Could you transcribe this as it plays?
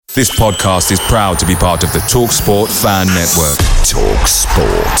This podcast is proud to be part of the TalkSport Fan Network.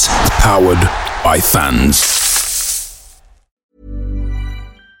 TalkSport. Powered by fans.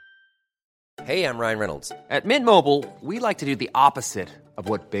 Hey, I'm Ryan Reynolds. At Mint Mobile, we like to do the opposite of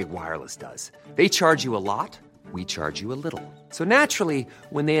what Big Wireless does. They charge you a lot, we charge you a little. So naturally,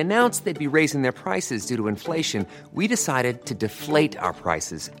 when they announced they'd be raising their prices due to inflation, we decided to deflate our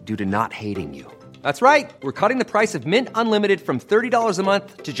prices due to not hating you. That's right. We're cutting the price of Mint Unlimited from $30 a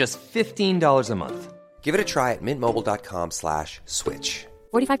month to just $15 a month. Give it a try at mintmobile.com/switch.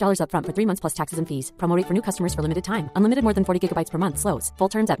 $45 up front for 3 months plus taxes and fees. Promo rate for new customers for limited time. Unlimited more than 40 gigabytes per month. Slows full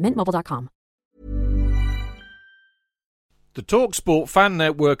terms at mintmobile.com. The TalkSport Fan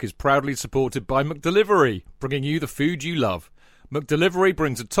Network is proudly supported by McDelivery, bringing you the food you love. McDelivery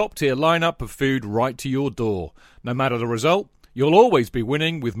brings a top-tier lineup of food right to your door. No matter the result, you'll always be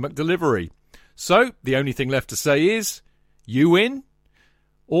winning with McDelivery. So, the only thing left to say is, you win?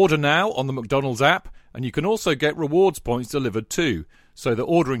 Order now on the McDonald's app, and you can also get rewards points delivered too, so that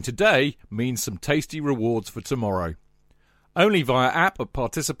ordering today means some tasty rewards for tomorrow. Only via app at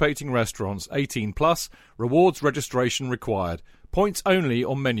participating restaurants. 18 plus. Rewards registration required. Points only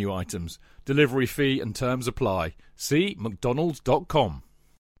on menu items. Delivery fee and terms apply. See mcdonalds.com.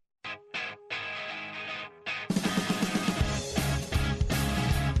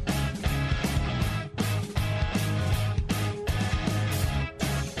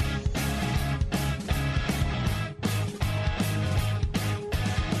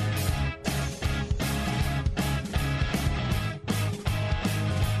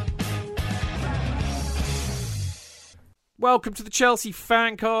 Welcome to the Chelsea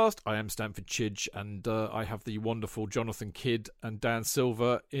Fancast. I am Stanford Chidge, and I have the wonderful Jonathan Kidd and Dan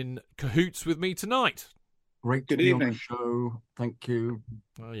Silver in cahoots with me tonight. Great to be on the show. Thank you.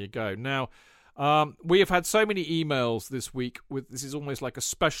 There you go. Now, we have had so many emails this week. This is almost like a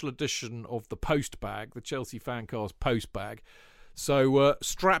special edition of the post bag, the Chelsea Fancast post bag. So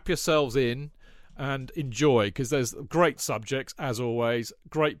strap yourselves in and enjoy, because there's great subjects as always,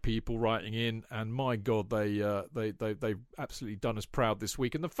 great people writing in, and my God, they've absolutely done us proud this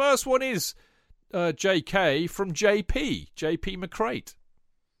week. And the first one is JK from JP McCrate.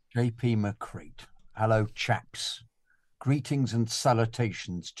 JP McCrate. Hello, chaps. Greetings and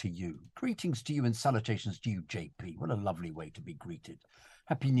salutations to you. Greetings to you and salutations to you, JP. What a lovely way to be greeted.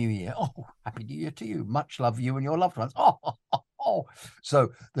 Happy New Year. Oh, Happy New Year to you. Much love, you and your loved ones. Oh.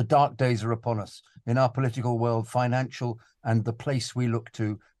 So the dark days are upon us in our political world, financial, and the place we look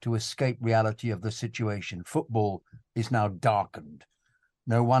to escape reality of the situation. Football is now darkened.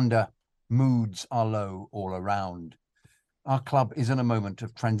 No wonder moods are low all around. Our club is in a moment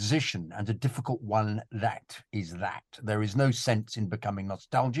of transition, and a difficult one that is that. There is no sense in becoming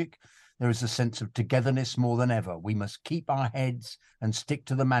nostalgic. There is a sense of togetherness more than ever. We must keep our heads and stick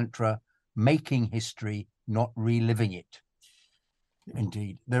to the mantra, making history, not reliving it.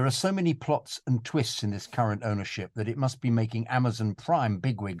 Indeed. There are so many plots and twists in this current ownership that it must be making Amazon Prime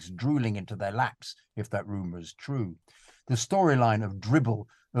bigwigs drooling into their laps, if that rumour is true. The storyline of dribble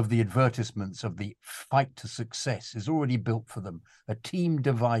of the advertisements of the fight to success is already built for them. A team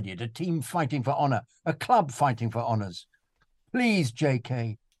divided, a team fighting for honour, a club fighting for honours. Please,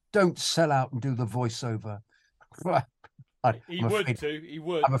 JK, don't sell out and do the voiceover. He would.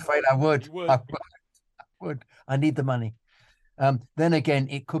 I'm afraid I would. I would. I need the money. Then again,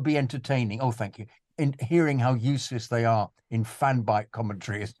 it could be entertaining. Oh, thank you. In hearing how useless they are in fan bite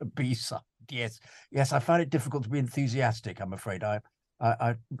commentary as a B-side. Yes, I found it difficult to be enthusiastic, I'm afraid. I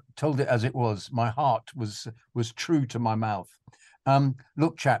told it as it was. My heart was true to my mouth.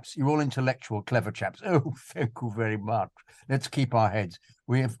 Look, chaps, you're all intellectual, clever chaps. Oh, thank you very much. Let's keep our heads.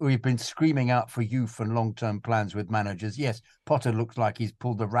 We've been screaming out for youth and long-term plans with managers. Yes, Potter looks like he's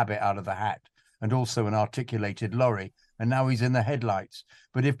pulled the rabbit out of the hat, and also an articulated lorry, and now he's in the headlights.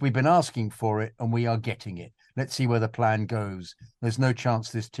 But if we've been asking for it, and we are getting it, let's see where the plan goes. There's no chance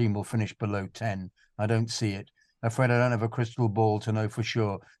this team will finish below 10. I don't see it. Afraid I don't have a crystal ball to know for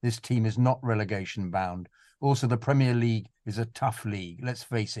sure. This team is not relegation bound. Also, the Premier League is a tough league. Let's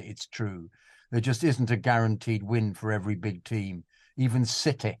face it, it's true. There just isn't a guaranteed win for every big team. Even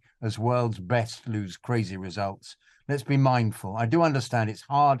City, as world's best, lose crazy results. Let's be mindful. I do understand it's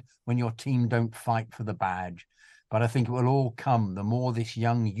hard when your team don't fight for the badge, but I think it will all come the more this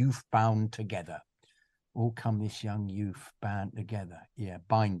young youth bound together. All come this young youth band together. Yeah,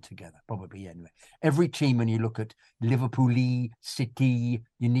 bind together, probably anyway. Every team, when you look at Liverpool, City,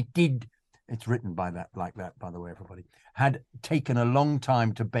 United, it's written by that, like that, by the way, everybody, had taken a long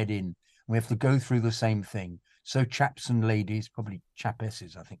time to bed in. We have to go through the same thing. So chaps and ladies, probably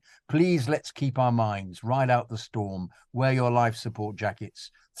chapesses, I think, please let's keep our minds, ride out the storm, wear your life support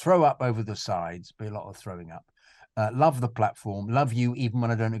jackets, throw up over the sides, be a lot of throwing up. Love the platform, love you even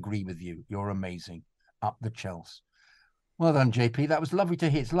when I don't agree with you. You're amazing. Up the Chelsea. Well done, JP. That was lovely to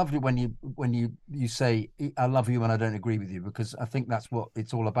hear. It's lovely when you say I love you when I don't agree with you, because I think that's what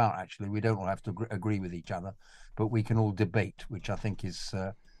it's all about. Actually, we don't all have to agree with each other, but we can all debate, which I think is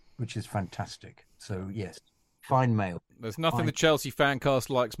fantastic. So yes, fine mail. There's nothing the Chelsea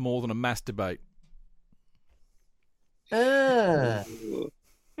Fancast likes more than a mass debate. Do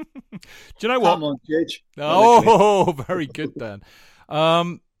you know what? Come on, Chidge. Oh, very good, Dan.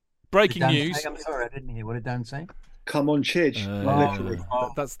 Breaking news. I'm sorry, I didn't hear. What did Dan say? Come on, Chidge. Literally.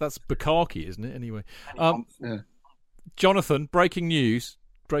 That's Bukaki, isn't it? Anyway, Jonathan. Breaking news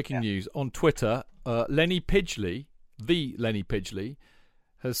on Twitter. Lenny Pidgley, the Lenny Pidgley,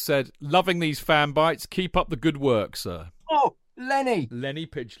 has said, "Loving these fan bites. Keep up the good work, sir." Oh, Lenny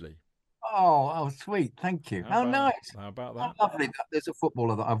Pidgley. Oh, sweet. Thank you. How nice. How about that? How lovely. There's a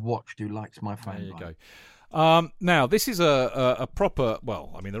footballer that I've watched who likes my fan. There you go. Now, this is a proper,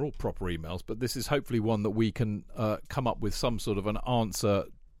 well, I mean, they're all proper emails, but this is hopefully one that we can come up with some sort of an answer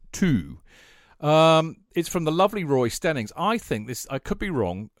to. It's from the lovely Roy Stennings. I think this, I could be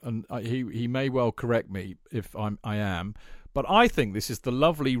wrong, and he may well correct me if I am, but I think this is the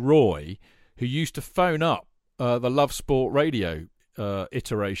lovely Roy who used to phone up the Love Sport Radio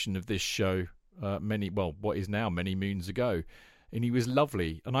iteration of this show what is now many moons ago. And he was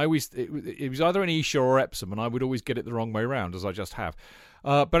lovely. And I always, it was either in Esher or Epsom, and I would always get it the wrong way round, as I just have.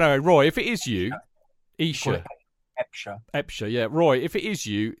 But anyway, Roy, if it is you, Esher. Epshire, yeah. Roy, if it is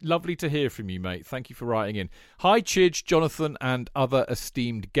you, lovely to hear from you, mate. Thank you for writing in. Hi, Chidge, Jonathan, and other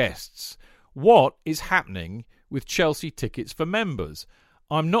esteemed guests. What is happening with Chelsea tickets for members?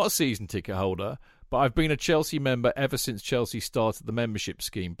 I'm not a season ticket holder, but I've been a Chelsea member ever since Chelsea started the membership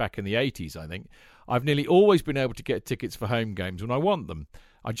scheme back in the 80s, I think. I've nearly always been able to get tickets for home games when I want them.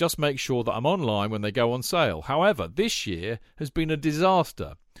 I just make sure that I'm online when they go on sale. However, this year has been a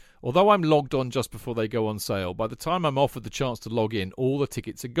disaster. Although I'm logged on just before they go on sale, by the time I'm offered the chance to log in, all the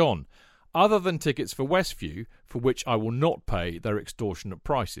tickets are gone. Other than tickets for Westview, for which I will not pay their extortionate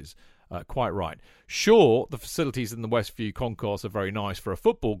prices. Quite right. Sure, the facilities in the Westview concourse are very nice for a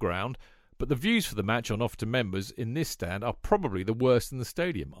football ground, but the views for the match on offer to members in this stand are probably the worst in the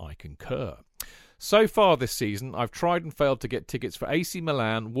stadium. I concur. So far this season, I've tried and failed to get tickets for AC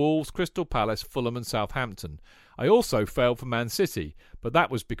Milan, Wolves, Crystal Palace, Fulham and Southampton. I also failed for Man City, but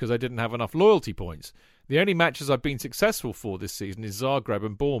that was because I didn't have enough loyalty points. The only matches I've been successful for this season is Zagreb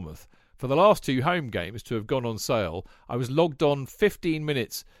and Bournemouth. For the last two home games to have gone on sale, I was logged in 15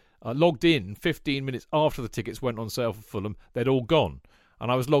 minutes after the tickets went on sale for Fulham. They'd all gone.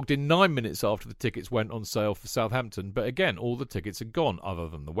 And I was logged in 9 minutes after the tickets went on sale for Southampton. But again, all the tickets are gone, other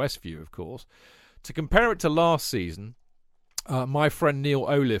than the Westview, of course. To compare it to last season, my friend Neil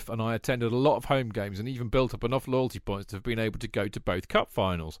Oliff and I attended a lot of home games and even built up enough loyalty points to have been able to go to both cup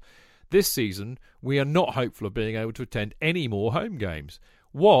finals. This season, we are not hopeful of being able to attend any more home games.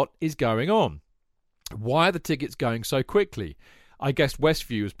 What is going on? Why are the tickets going so quickly? I guess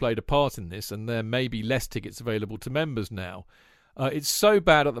Westview has played a part in this, and there may be less tickets available to members now. It's so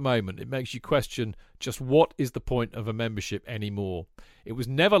bad at the moment, it makes you question just what is the point of a membership anymore. It was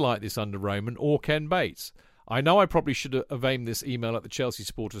never like this under Roman or Ken Bates. I know I probably should have aimed this email at the Chelsea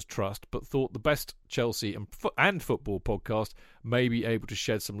Supporters Trust, but thought the best Chelsea and football podcast may be able to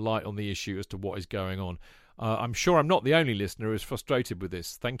shed some light on the issue as to what is going on. I'm sure I'm not the only listener who is frustrated with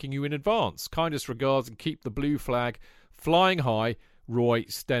this. Thanking you in advance. Kindest regards and keep the blue flag flying high, Roy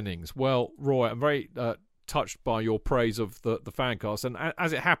Stennings. Well, Roy, I'm very touched by your praise of the Fancast, and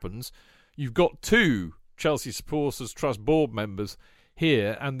as it happens, you've got two Chelsea Supporters Trust board members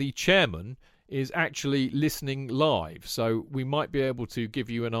here, and the chairman is actually listening live, so we might be able to give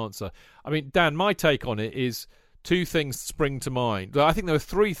you an answer. I mean, Dan, my take on it is two things spring to mind. I think there are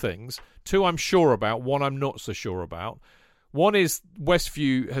three things. Two I'm sure about, one I'm not so sure about. One is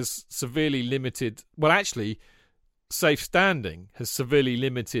Westview has severely limited, well, actually, Safe Standing has severely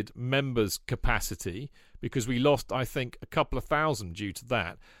limited members' capacity, because we lost, I think, a couple of thousand due to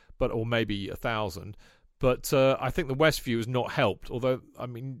that, or maybe 1,000. But I think the Westview has not helped, although, I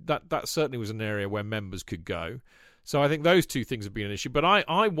mean, that certainly was an area where members could go. So I think those two things have been an issue. But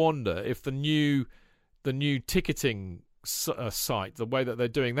I wonder if the new ticketing site, the way that they're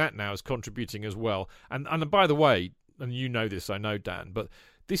doing that now, is contributing as well. And by the way, and you know this, I know, Dan, but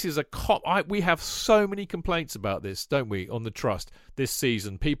this is we have so many complaints about this, don't we, on the Trust this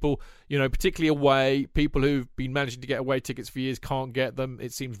season. People, particularly away, people who've been managing to get away tickets for years can't get them.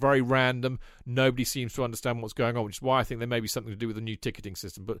 It seems very random. Nobody seems to understand what's going on, which is why I think there may be something to do with the new ticketing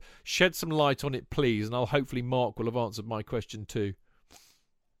system. But shed some light on it, please, and hopefully Mark will have answered my question too.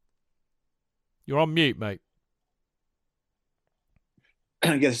 You're on mute, mate.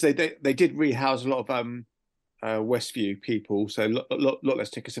 Yes, they did rehouse a lot of Westview people, so a lot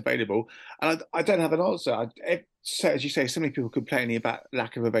less tickets available. And I don't have an answer. As you say, so many people complaining about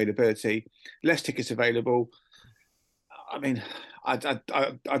lack of availability, less tickets available. I mean, I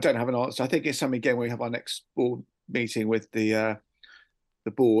don't have an answer. I think it's something, again, when we have our next board meeting with the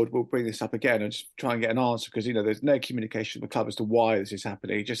board, we'll bring this up again and just try and get an answer, because there's no communication with the club as to why this is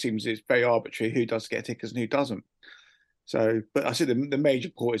happening. It just seems it's very arbitrary who does get tickets and who doesn't. So, but I see the major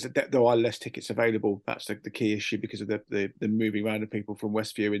point is that there are less tickets available. That's the key issue, because of the moving around of people from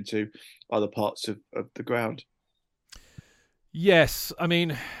Westview into other parts of the ground. Yes, I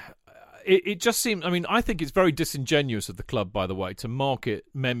mean, it just seems. I mean, I think it's very disingenuous of the club, by the way, to market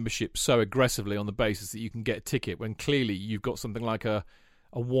membership so aggressively on the basis that you can get a ticket when clearly you've got something like a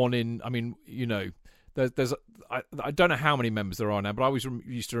one in. I mean, there's I don't know how many members there are now, but I always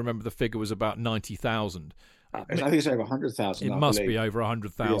used to remember the figure was about 90,000. I think it's over 100,000. It must be over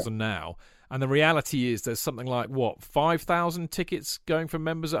 100,000 now. And the reality is there's something like, 5,000 tickets going for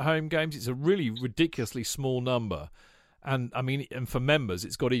members at home games? It's a really ridiculously small number. And, I mean, and for members,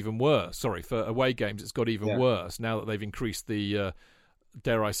 it's got even worse. Sorry, for away games, it's got even worse now that they've increased the,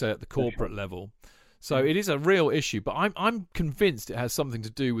 dare I say, at the corporate level. So it is a real issue. But I'm convinced it has something to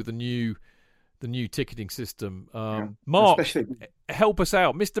do with the new ticketing system. Mark, help us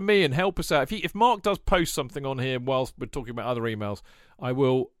out. Mr. Meehan, help us out. If Mark does post something on here whilst we're talking about other emails, I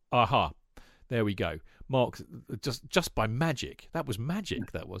will. There we go. Mark, just by magic. That was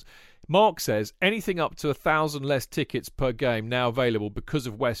magic, that was. Mark says, anything up to 1,000 less tickets per game now available because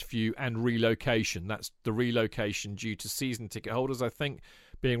of Westview and relocation. That's the relocation due to season ticket holders, I think,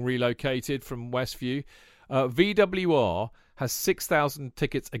 being relocated from Westview. VWR has 6,000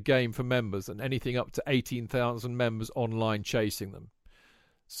 tickets a game for members and anything up to 18,000 members online chasing them.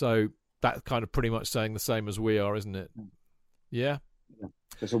 So that's kind of pretty much saying the same as we are, isn't it? Yeah?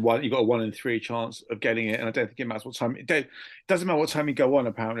 You've got a 1 in 3 chance of getting it, and I don't think it matters what time. It doesn't matter what time you go on,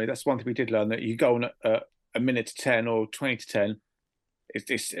 apparently. That's one thing we did learn, that you go on at a minute to 10 or 20 to 10.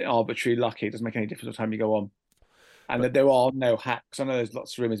 It's arbitrary lucky. It doesn't make any difference what time you go on. And that there are no hacks. I know there's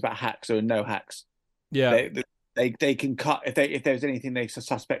lots of rumours about hacks. There are no hacks. Yeah. They can cut if there's anything they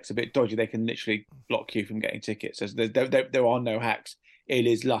suspect's a bit dodgy, they can literally block you from getting tickets. So there are no hacks. It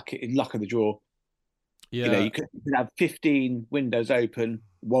is luck of the draw. Yeah, you can have 15 windows open,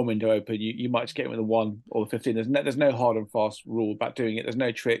 one window open. You might just get in with the 1 or the 15. There's no hard and fast rule about doing it. There's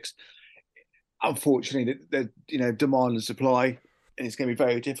no tricks. Unfortunately, the demand and supply, and it's going to be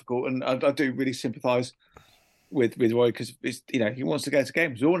very difficult. And I do really sympathise with Roy, because he wants to go to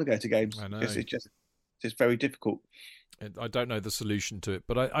games. We all want to go to games. I know. It's very difficult. I don't know the solution to it,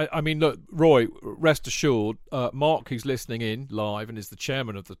 but I mean, look, Roy, rest assured, Mark, who's listening in live and is the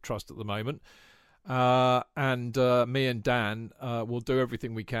chairman of the Trust at the moment, and me and Dan will do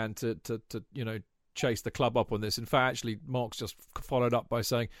everything we can to chase the club up on this. In fact, actually, Mark's just followed up by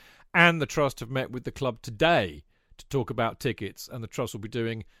saying, and the Trust have met with the club today to talk about tickets, and the Trust will be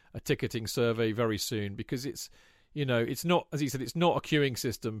doing a ticketing survey very soon, because it's not, as he said, it's not a queuing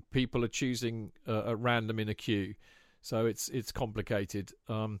system. People are choosing at random in a queue, so it's complicated.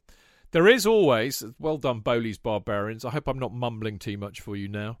 There is always, well done, Bowley's Barbarians. I hope I'm not mumbling too much for you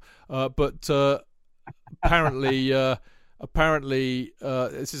now, but apparently,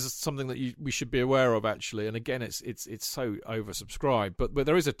 this is something that we should be aware of, actually. And again, it's so oversubscribed, but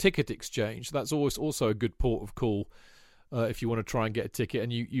there is a ticket exchange. That's always also a good port of call if you want to try and get a ticket,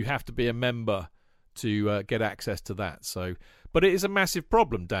 and you have to be a member to get access to that. So, but it is a massive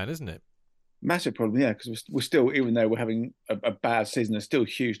problem, Dan, isn't it? Massive problem, yeah, because we're still, even though we're having a bad season, there's still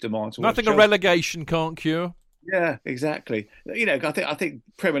huge demand. Nothing a relegation can't cure. Yeah, exactly. I think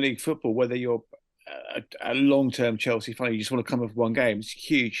Premier League football, whether you're a long-term Chelsea fan, you just want to come up with one game, it's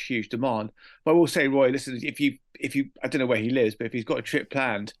huge demand. But I will say, Roy, listen, if you, I don't know where he lives, but if he's got a trip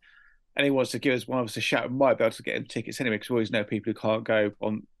planned and he wants to give us one of us a shout, we might be able to get him tickets anyway, because we always know people who can't go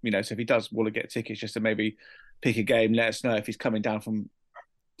on. So if he does want to get tickets, just to maybe pick a game, let us know if he's coming down from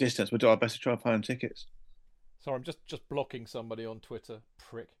distance. We'll do our best to try and find him tickets. Sorry, I'm just blocking somebody on Twitter.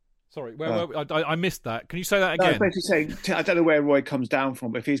 Prick. Sorry, I missed that. Can you say that again? No, I was basically saying, I don't know where Roy comes down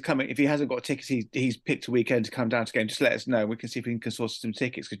from, but if he hasn't got tickets, he's picked a weekend to come down to the game, just let us know. We can see if we can source some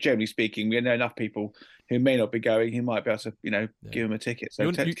tickets, because generally speaking, we know enough people who may not be going, who might be able to, give them a ticket.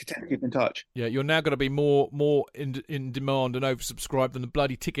 So keep in touch. Yeah, you're now going to be more in demand and oversubscribed than the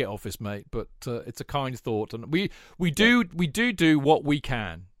bloody ticket office, mate. But it's a kind thought, and we do what we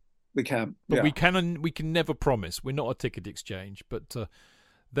can. We can, but we can never promise. We're not a ticket exchange, but.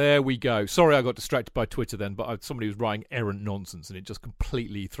 There we go. Sorry, I got distracted by Twitter then, but somebody was writing errant nonsense and it just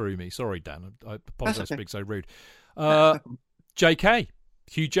completely threw me. Sorry, Dan. I apologise for being so rude. JK,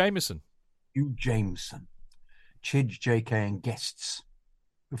 Hugh Jameson. Hugh Jameson. Chidge, JK and guests.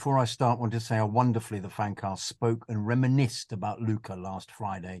 Before I start, I want to say how wonderfully the Fancast spoke and reminisced about Luca last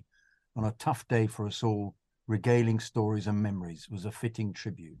Friday. On a tough day for us all, regaling stories and memories was a fitting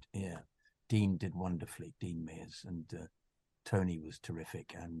tribute. Yeah, Dean did wonderfully, Dean Mears, and Tony was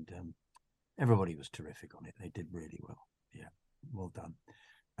terrific, and everybody was terrific on it. They did really well. Yeah, well done.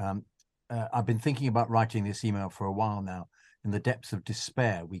 I've been thinking about writing this email for a while now. In the depths of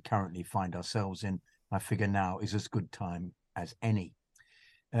despair we currently find ourselves in, I figure now is as good time as any.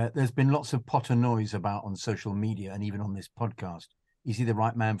 There's been lots of Potter noise about on social media and even on this podcast. Is he the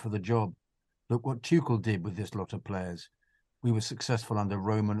right man for the job? Look what Tuchel did with this lot of players. We were successful under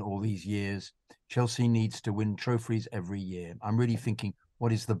Roman all these years. Chelsea needs to win trophies every year. I'm really thinking,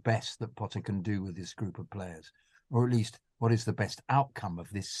 what is the best that Potter can do with this group of players? Or at least, what is the best outcome of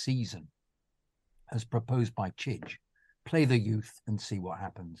this season? As proposed by Chidge, play the youth and see what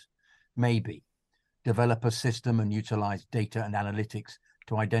happens. Maybe develop a system and utilize data and analytics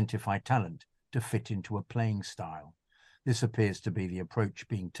to identify talent to fit into a playing style. This appears to be the approach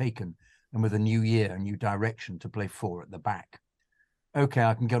being taken, and with a new year, a new direction to play 4 at the back. Okay,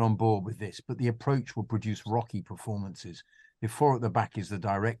 I can get on board with this, but the approach will produce rocky performances. If 4 at the back is the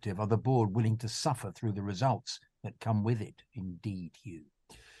directive, are the board willing to suffer through the results that come with it? Indeed, Hugh.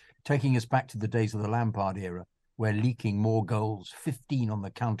 Taking us back to the days of the Lampard era, where leaking more goals, 15 on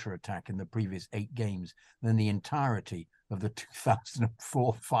the counter-attack in the previous 8 games, than the entirety of the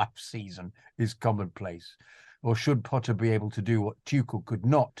 2004-05 season is commonplace. Or should Potter be able to do what Tuchel could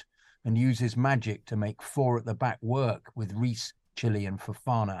not, and use his magic to make 4 at the back work with Reece, Chile and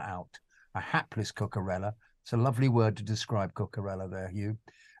Fofana out? A hapless Cucurella. It's a lovely word to describe Cucurella there, Hugh.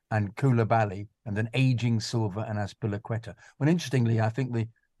 And Koulibaly, and an ageing Silva and Azpilicueta. Well, interestingly, I think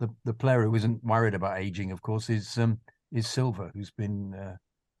the player who isn't worried about aging, of course, is Silva, who's been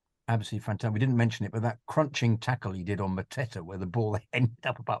absolutely fantastic. We didn't mention it, but that crunching tackle he did on Mateta, where the ball ended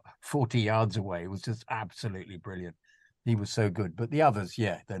up about 40 yards away, was just absolutely brilliant. He was so good. But the others,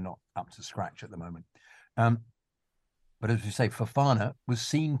 yeah, they're not up to scratch at the moment. But as we say, Fofana was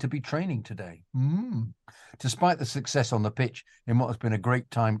seen to be training today. Despite the success on the pitch in what has been a great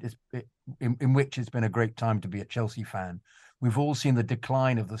time, in which it's been a great time to be a Chelsea fan, we've all seen the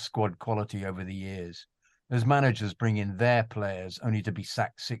decline of the squad quality over the years, as managers bring in their players only to be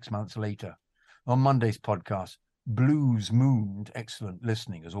sacked 6 months later. On Monday's podcast, Blues mooned, excellent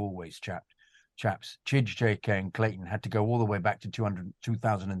listening as always, chaps. Chidge, JK and Clayton had to go all the way back to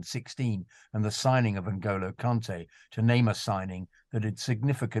 2016 and the signing of N'Golo Kante to name a signing that had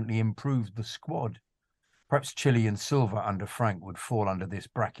significantly improved the squad. Perhaps Chile and Silva under Frank would fall under this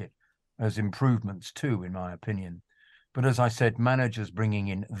bracket as improvements too, in my opinion. But as I said, managers bringing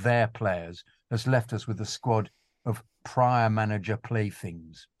in their players has left us with a squad of prior manager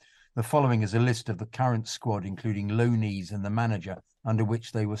playthings. The following is a list of the current squad, including loanees and the manager under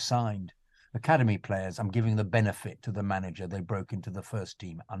which they were signed. Academy players, I'm giving the benefit to the manager they broke into the first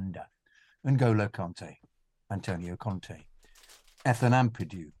team under. N'Golo Kante, Antonio Conte. Ethan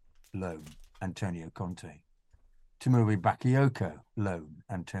Ampadu, loan, Antonio Conte. Tamuri Bakayoko, loan,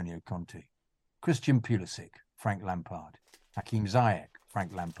 Antonio Conte. Christian Pulisic, Frank Lampard. Hakim Ziyech,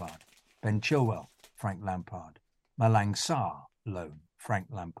 Frank Lampard. Ben Chilwell, Frank Lampard. Malang Sarr, loan, Frank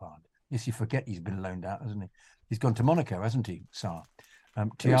Lampard. Yes, you forget he's been loaned out, hasn't he? He's gone to Monaco, hasn't he, Sarr?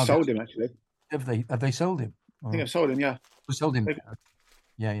 Thiago sold him, actually. Have they sold him? I think I've sold him, yeah. Sold him.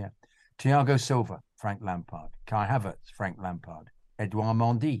 Yeah. Thiago Silva, Frank Lampard. Kai Havertz, Frank Lampard. Edouard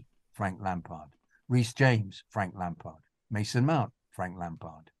Mendy, Frank Lampard. Reece James, Frank Lampard. Mason Mount, Frank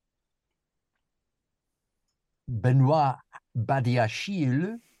Lampard. Benoit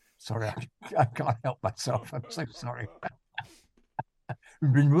Badiachile. Sorry, I can't help myself. I'm so sorry.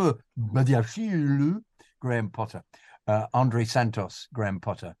 Benoit Badiachile, Graham Potter. Andre Santos, Graham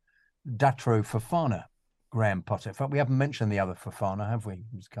Potter. Datro Fofana, Graham Potter. In fact, we haven't mentioned the other Fofana, have we?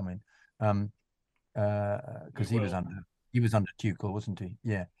 Who's coming? Because he was under Tuchel, wasn't he?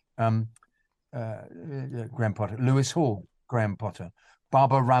 Yeah. Graham Potter. Lewis Hall, Graham Potter.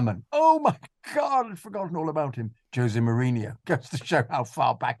 Barbara Raman. Oh my God, I'd forgotten all about him. Jose Mourinho. Goes to show how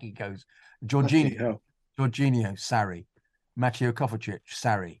far back he goes. Jorginho, Sarri. Matteo Kovacic,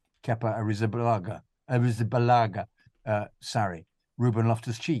 Sarri. Kepa Arrizabalaga, Sarri. Ruben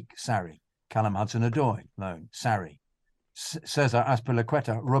Loftus-Cheek, Sarri. Callum Hudson-Odoi, loan, Sarri. Cesar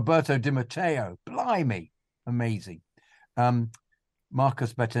Azpilicueta, Roberto Di Matteo, blimey, amazing.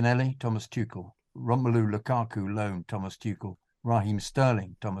 Marcus Bettinelli, Thomas Tuchel. Romelu Lukaku, loan, Thomas Tuchel. Raheem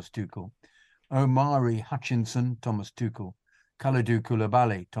Sterling, Thomas Tuchel. Omari Hutchinson, Thomas Tuchel. Kalidou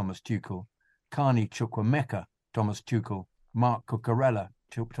Koulibaly, Thomas Tuchel. Carney Chukwuemeka, Thomas Tuchel. Mark Cucurella,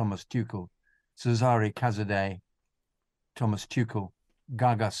 Thomas Tuchel. Cesare Cazadei, Thomas Tuchel.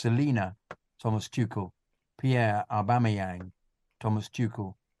 Gaga Selina, Thomas Tuchel. Pierre Aubameyang, Thomas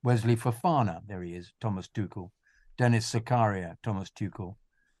Tuchel. Wesley Fofana, there he is, Thomas Tuchel. Dennis Zakaria, Thomas Tuchel.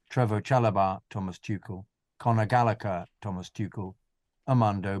 Trevor Chalobah, Thomas Tuchel. Conor Gallagher, Thomas Tuchel.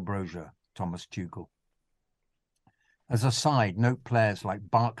 Armando Broja, Thomas Tuchel. As a side, note players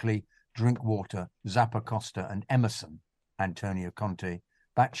like Barkley, Drinkwater, Zappa Costa, and Emerson, Antonio Conte,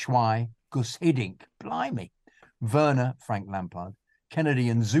 Batshuayi, Gus Hiddink, blimey, Werner, Frank Lampard, Kennedy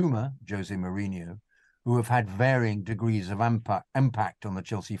and Zuma, Jose Mourinho, who have had varying degrees of impact on the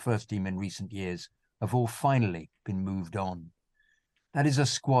Chelsea first team in recent years, have all finally been moved on. That is a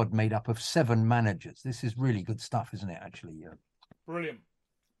squad made up of 7 managers. This is really good stuff, isn't it, actually? Brilliant.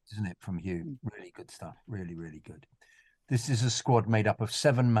 Isn't it, from Hugh? Really good stuff. Really, really good. This is a squad made up of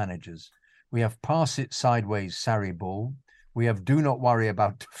 7 managers. We have pass it sideways Sarri ball. We have do not worry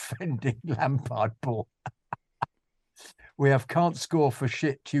about defending Lampard ball. We have can't score for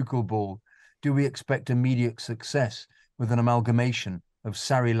shit Tuchel ball. Do we expect immediate success with an amalgamation of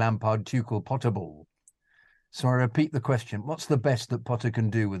Sarri, Lampard, Tuchel, Potter ball? So I repeat the question. What's the best that Potter can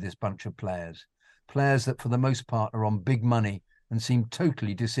do with this bunch of players? Players that for the most part are on big money and seem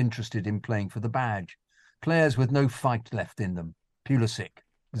totally disinterested in playing for the badge. Players with no fight left in them. Pulisic,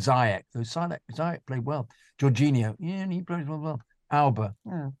 Ziyech, though Ziyech played well. Jorginho, yeah, and he plays well. Alba,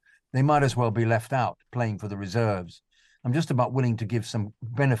 yeah. They might as well be left out, playing for the reserves. I'm just about willing to give some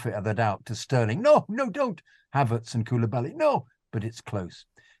benefit of the doubt to Sterling. No, don't. Havertz and Koulibaly. No, but it's close.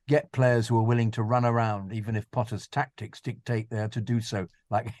 Get players who are willing to run around, even if Potter's tactics dictate they are to do so,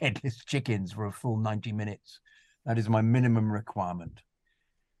 like headless chickens for a full 90 minutes. That is my minimum requirement.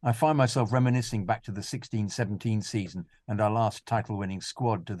 I find myself reminiscing back to the 16-17 season and our last title-winning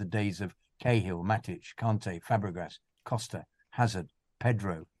squad, to the days of Cahill, Matic, Kante, Fabregas, Costa, Hazard,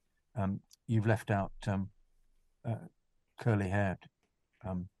 Pedro. You've left out curly-haired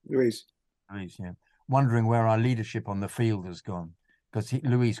Luis, yeah. Wondering where our leadership on the field has gone, because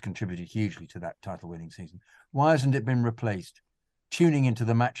Luis contributed hugely to that title-winning season. Why hasn't it been replaced? Tuning into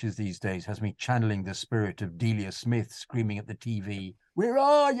the matches these days has me channeling the spirit of Delia Smith screaming at the TV, "Where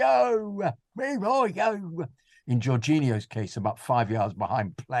are you? Where are you?" In Jorginho's case, about 5 yards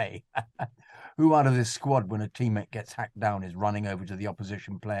behind play. Who out of this squad, when a teammate gets hacked down, is running over to the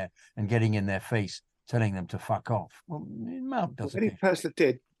opposition player and getting in their face, telling them to fuck off? Well, Mount does it. Any person that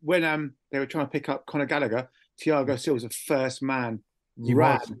did, when they were trying to pick up Conor Gallagher, Thiago Silva's the first man,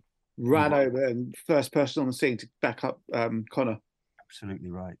 ran over and first person on the scene to back up Conor. Absolutely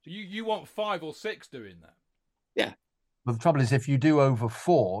right. You want 5 or 6 doing that? Yeah. But the trouble is, if you do over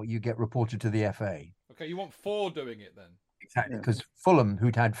 4, you get reported to the FA. Okay, you want 4 doing it then? Exactly, because Fulham,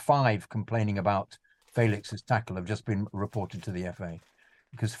 who'd had 5 complaining about Felix's tackle, have just been reported to the FA.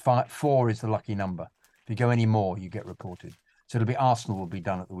 Because 4 is the lucky number. If you go any more, you get reported. So it'll be Arsenal will be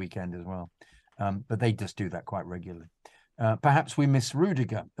done at the weekend as well. But they just do that quite regularly. Perhaps we miss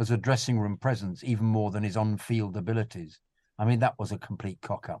Rudiger as a dressing room presence even more than his on-field abilities. I mean, that was a complete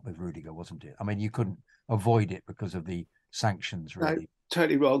cock-up with Rudiger, wasn't it? I mean, you couldn't avoid it because of the sanctions, really. No,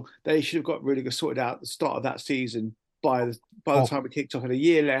 totally wrong. They should have got Rudiger sorted out at the start of that season. By the time we kicked off, and a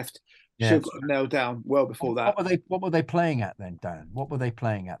year left, should have got them nailed down well before that. What were they playing at then, Dan? What were they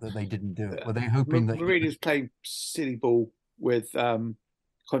playing at that they didn't do it? Were they hoping that Mourinho was playing silly ball with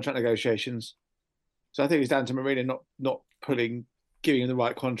contract negotiations? So I think it's down to Mourinho not giving him the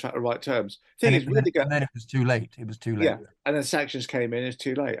right contract, the right terms. And then it was too late. It was too late. Yeah, and then sanctions came in. It's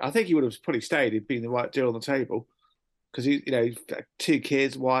too late. I think he would have probably stayed. It'd been the right deal on the table because he's 2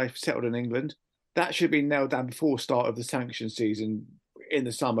 kids, wife, settled in England. That should be nailed down before start of the sanction season in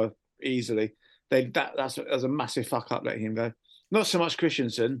the summer easily. That's a massive fuck up letting him go. Not so much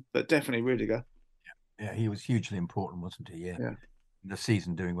Christensen, but definitely Rudiger. Yeah, he was hugely important, wasn't he? Yeah. The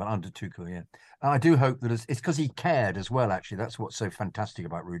season doing well under Tuchel, yeah. And I do hope that it's because he cared as well, actually. That's what's so fantastic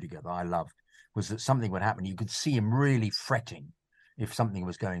about Rudiger that I loved, was that something would happen. You could see him really fretting if something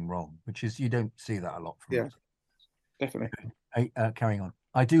was going wrong, which is, you don't see that a lot from him. Definitely. Carrying on.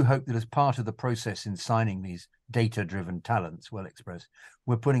 I do hope that as part of the process in signing these data-driven talents, well expressed,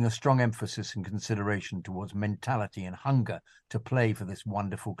 we're putting a strong emphasis and consideration towards mentality and hunger to play for this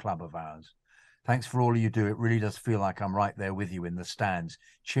wonderful club of ours. Thanks for all you do. It really does feel like I'm right there with you in the stands,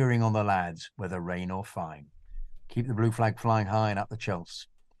 cheering on the lads, whether rain or fine. Keep the blue flag flying high and up the Chelsea.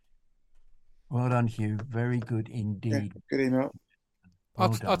 Well done, Hugh. Very good indeed. Yeah, good email.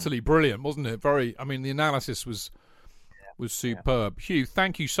 Well Utterly brilliant, wasn't it? The analysis was superb. Yeah. Hugh,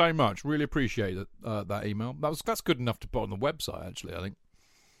 thank you so much. Really appreciate it, that email. That's good enough to put on the website, actually,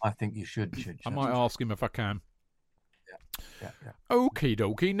 I think you should. I might ask him if I can. Yeah. Okie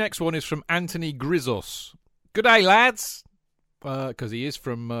dokie. Next one is from Anthony Grizzos. Good day, lads. Because he is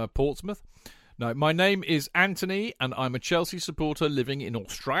from Portsmouth. No, my name is Anthony, and I'm a Chelsea supporter living in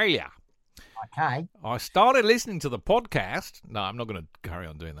Australia. Okay. I started listening to the podcast. No, I'm not going to carry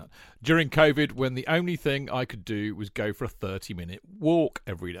on doing that. During COVID, when the only thing I could do was go for a 30-minute walk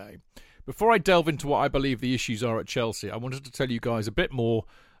every day. Before I delve into what I believe the issues are at Chelsea, I wanted to tell you guys a bit more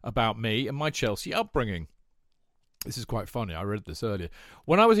about me and my Chelsea upbringing. This is quite funny. I read this earlier.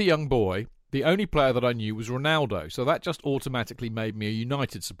 When I was a young boy, the only player that I knew was Ronaldo, so that just automatically made me a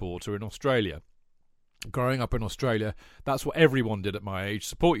United supporter in Australia. Growing up in Australia, that's what everyone did at my age,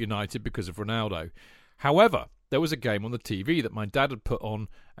 support United because of Ronaldo. However, there was a game on the TV that my dad had put on,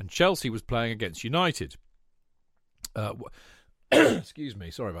 and Chelsea was playing against United. Excuse me,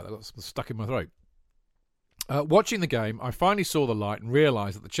 sorry about that, I got stuck in my throat. Watching the game, I finally saw the light and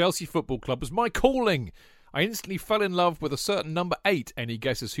realised that the Chelsea Football Club was my calling. I instantly fell in love with a certain number 8. Any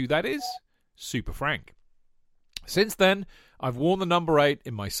guesses who that is? Super Frank. Since then, I've worn the number 8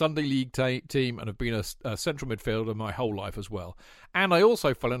 in my Sunday League team and have been a central midfielder my whole life as well. And I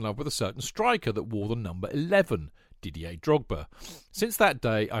also fell in love with a certain striker that wore the number 11, Didier Drogba. Since that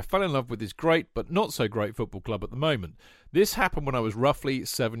day, I fell in love with this great but not so great football club at the moment. This happened when I was roughly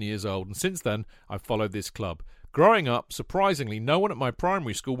 7 years old, and since then, I've followed this club. Growing up, surprisingly, no one at my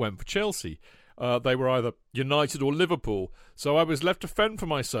primary school went for Chelsea. They were either United or Liverpool, so I was left to fend for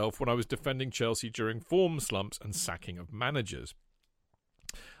myself when I was defending Chelsea during form slumps and sacking of managers.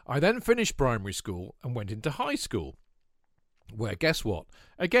 I then finished primary school and went into high school, where, guess what?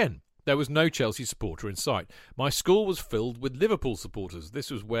 Again, there was no Chelsea supporter in sight. My school was filled with Liverpool supporters. This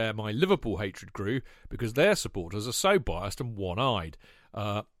was where my Liverpool hatred grew, because their supporters are so biased and one-eyed.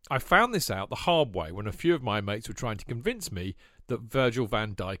 I found this out the hard way when a few of my mates were trying to convince me that Virgil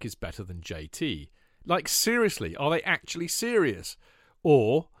van Dijk is better than JT. Like, seriously, are they actually serious?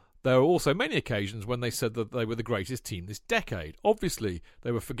 Or there are also many occasions when they said that they were the greatest team this decade. Obviously,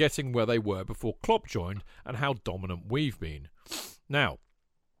 they were forgetting where they were before Klopp joined and how dominant we've been. Now,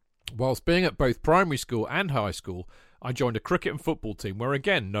 whilst being at both primary school and high school, I joined a cricket and football team where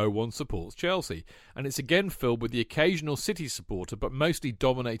again no one supports Chelsea, and it's again filled with the occasional City supporter but mostly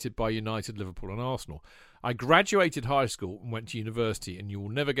dominated by United, Liverpool and Arsenal. I graduated high school and went to university, and you will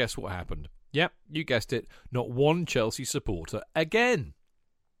never guess what happened. Yep, you guessed it, not one Chelsea supporter again.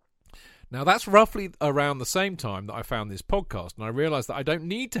 Now, that's roughly around the same time that I found this podcast, and I realised that I don't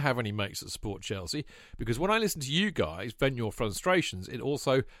need to have any mates that support Chelsea, because when I listen to you guys vent your frustrations, it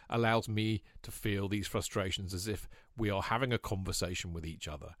also allows me to feel these frustrations as if we are having a conversation with each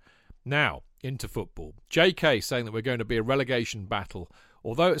other. Now, into football. JK saying that we're going to be a relegation battle.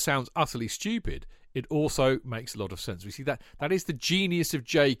 Although it sounds utterly stupid, it also makes a lot of sense. We see that is the genius of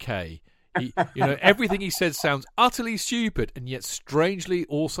JK. Everything he says sounds utterly stupid and yet strangely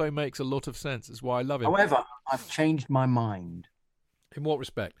also makes a lot of sense. That's why I love him. However, I've changed my mind. In what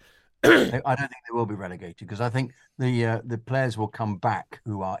respect? I don't think they will be relegated, because I think the players will come back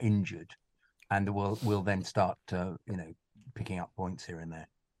who are injured, and will then start picking up points here and there.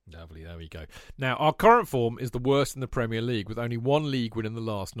 Lovely, there we go. Now, our current form is the worst in the Premier League, with only one league win in the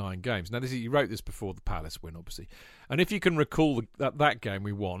last 9 games. Now, he wrote this before the Palace win, obviously. And if you can recall that game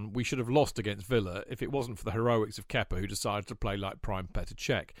we won, we should have lost against Villa if it wasn't for the heroics of Kepa, who decided to play like prime Petr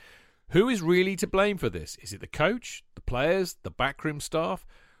Cech. Who is really to blame for this? Is it the coach, the players, the backroom staff?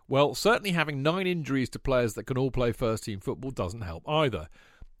 Well, certainly having 9 injuries to players that can all play first-team football doesn't help either.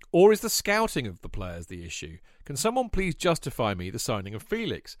 Or is the scouting of the players the issue? Can someone please justify me the signing of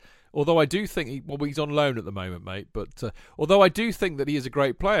Felix? Although I do think he's on loan at the moment, mate. But although I do think that he is a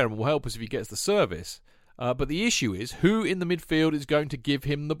great player and will help us if he gets the service. But the issue is, who in the midfield is going to give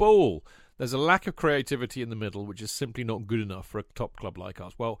him the ball? There's a lack of creativity in the middle, which is simply not good enough for a top club like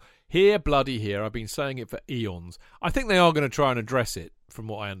us. Well, bloody here. I've been saying it for eons. I think they are going to try and address it, from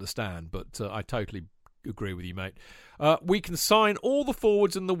what I understand. But I totally agree with you, mate. We can sign all the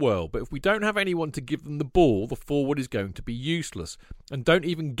forwards in the world, but if we don't have anyone to give them the ball, the forward is going to be useless. And don't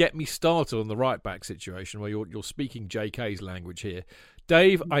even get me started on the right-back situation where you're speaking JK's language here.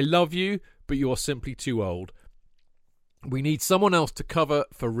 Dave, I love you, but you are simply too old. We need someone else to cover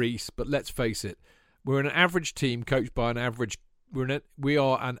for Reece, but let's face it, we're an average team coached by an average. We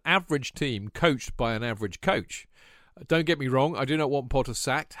are an average team coached by an average coach. Don't get me wrong, I do not want Potter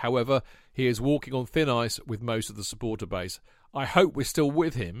sacked. However, he is walking on thin ice with most of the supporter base. I hope we're still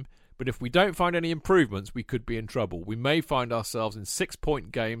with him, but if we don't find any improvements, we could be in trouble. We may find ourselves in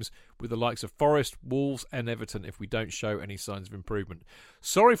 6-point games with the likes of Forest, Wolves and Everton if we don't show any signs of improvement.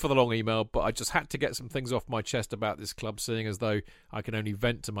 Sorry for the long email, but I just had to get some things off my chest about this club, seeing as though I can only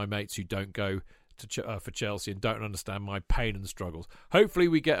vent to my mates who don't go for Chelsea and don't understand my pain and struggles. Hopefully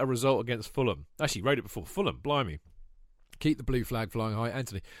we get a result against Fulham. Actually, wrote it before Fulham, blimey. Keep the blue flag flying high,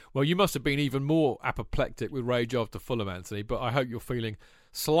 Anthony. Well, you must have been even more apoplectic with rage after Fulham, Anthony, but I hope you're feeling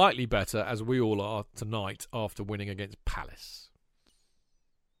slightly better, as we all are tonight after winning against Palace.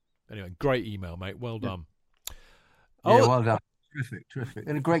 Anyway, great email, mate. Well done. Yeah, well done. Terrific.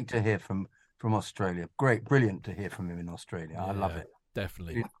 And great to hear from Australia. Brilliant to hear from him in Australia. I love it.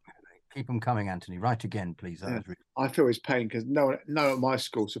 Definitely. Keep them coming, Anthony. Write again, please. I feel his pain because no one at my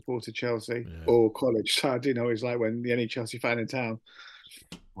school supported Chelsea or college, so I do know what it's like when the only Chelsea fan in town.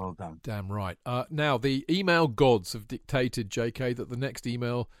 Well done. Damn right. Now, the email gods have dictated, JK, that the next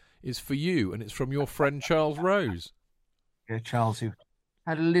email is for you, and it's from your friend Charles Rose. Yeah, Charles, who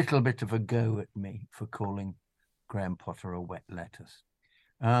had a little bit of a go at me for calling Graham Potter a wet lettuce.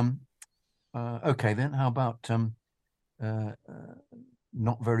 Okay, then. How about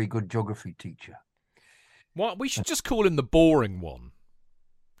not very good geography teacher? What? We should just call him the boring one.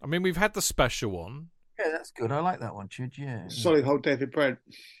 I mean, we've had the special one. Yeah, that's good. I like that one, Chid. Yeah. Solid hold David Brent.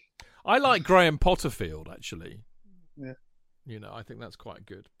 I like Graham Potterfield, actually. Yeah. You know, I think that's quite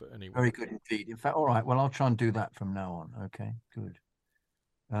good. But anyway. Very good indeed. In fact, all right. Well, I'll try and do that from now on. Okay, good.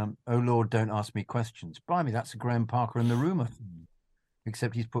 Oh, Lord, don't ask me questions. Blimey, that's a Graham Parker in the rumour.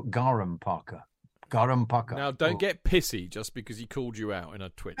 Except he's put Garam Parker. Garam Parker. Now, don't get pissy just because he called you out in a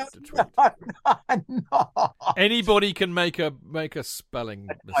tweet. No. Anybody can make a spelling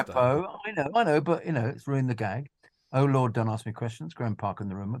mistake. I know, but, it's ruined the gag. Oh, Lord, don't ask me questions. Graham Parker in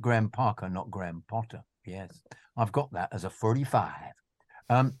the room. Graham Parker, not Graham Potter. Yes, I've got that as a 45.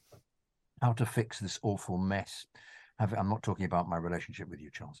 How to fix this awful mess. I'm not talking about my relationship with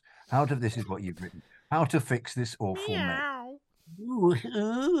you, Charles. This is what you've written. How to fix this awful mess.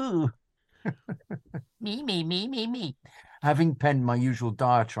 Ooh. Me. Having penned my usual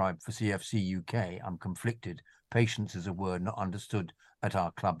diatribe for CFC UK, I'm conflicted. Patience is a word not understood at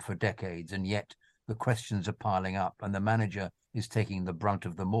our club for decades, and yet the questions are piling up, and the manager is taking the brunt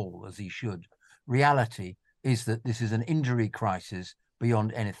of them all, as he should. Reality is that this is an injury crisis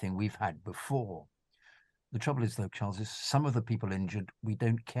beyond anything we've had before. The trouble is, though, Charles, is some of the people injured we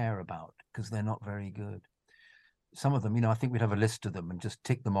don't care about because they're not very good. Some of them, I think we'd have a list of them and just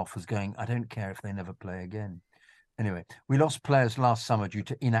tick them off as going, I don't care if they never play again. Anyway, we lost players last summer due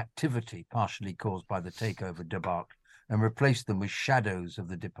to inactivity, partially caused by the takeover debacle, and replaced them with shadows of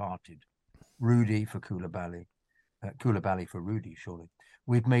the departed. Rudy for Koulibaly. Koulibaly for Rudy, surely.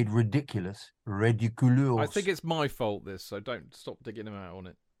 We've made ridiculous. I think it's my fault, this, so don't stop digging him out on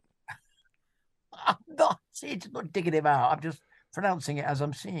it. It's not digging him out. I'm just pronouncing it as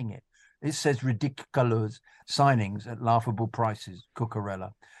I'm seeing it. It says ridiculous signings at laughable prices,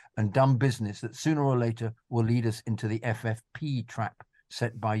 Cucurella, and dumb business that sooner or later will lead us into the FFP trap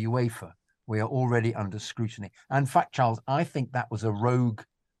set by UEFA. We are already under scrutiny. And in fact, Charles, I think that was a rogue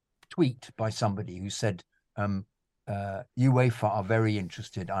tweet by somebody who said UEFA are very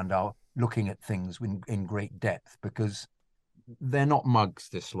interested and are looking at things in great depth because they're not mugs,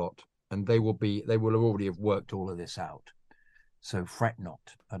 this lot, and they will already have worked all of this out. So fret not.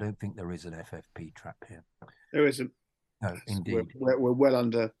 I don't think there is an FFP trap here. There isn't. No, indeed. We're well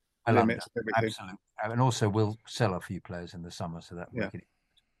under limits. Absolutely. And also we'll sell a few players in the summer, so that make it.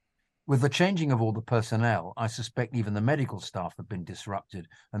 With the changing of all the personnel, I suspect even the medical staff have been disrupted,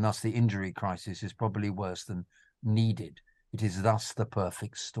 and thus the injury crisis is probably worse than needed. It is thus the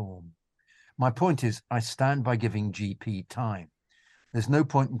perfect storm. My point is, I stand by giving GP time. There's no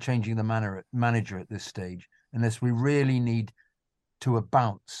point in changing the manager at this stage unless we really need to a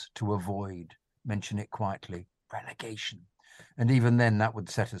bounce to avoid, mention it quietly, relegation. And even then, that would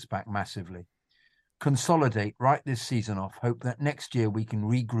set us back massively. Consolidate, write this season off, hope that next year we can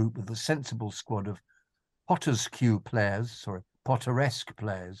regroup with a sensible squad of Potteresque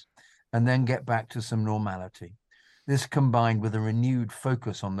players, and then get back to some normality. This combined with a renewed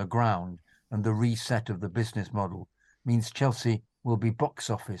focus on the ground and the reset of the business model means Chelsea will be box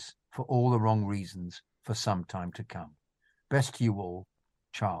office for all the wrong reasons for some time to come. Best to you all,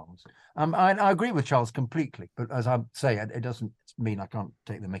 Charles. I agree with Charles completely, but as I say, it doesn't mean I can't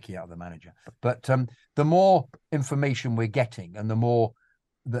take the mickey out of the manager. But the more information we're getting, and the more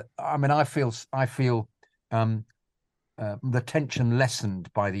that I feel the tension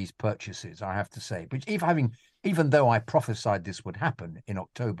lessened by these purchases, I have to say. But even though I prophesied this would happen in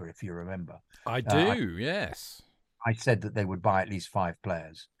October, if you remember, I do. Yes, I said that they would buy at least 5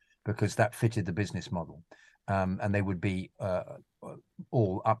 players because that fitted the business model, and they would be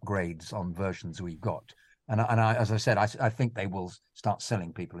all upgrades on versions we've got. And I, as I said, I think they will start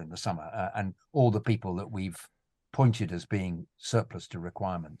selling people in the summer, and all the people that we've pointed as being surplus to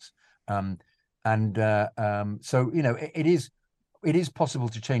requirements. So it is possible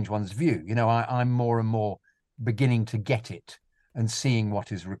to change one's view. I'm more and more beginning to get it and seeing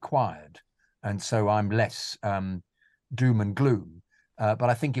what is required, and so I'm less doom and gloom. But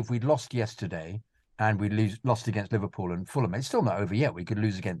I think if we'd lost yesterday and we lost against Liverpool and Fulham, it's still not over yet. We could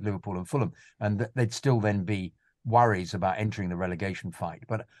lose against Liverpool and Fulham, and they'd still then be worries about entering the relegation fight.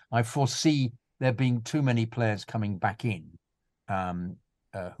 But I foresee there being too many players coming back in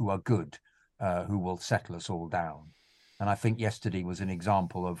who are good, who will settle us all down. And I think yesterday was an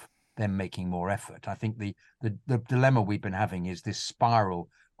example of them making more effort. I think the dilemma we've been having is this spiral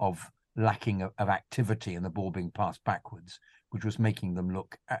of lacking of activity and the ball being passed backwards, which was making them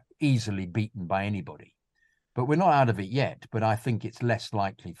look easily beaten by anybody. But we're not out of it yet. But I think it's less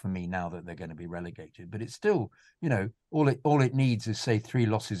likely for me now that they're going to be relegated. But it's still, all it needs is, say, 3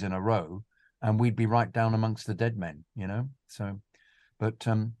 losses in a row, and we'd be right down amongst the dead men. So, but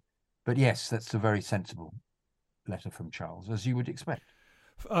yes, that's a very sensible letter from Charles, as you would expect.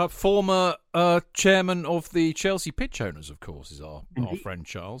 Former chairman of the Chelsea pitch owners, of course, is our friend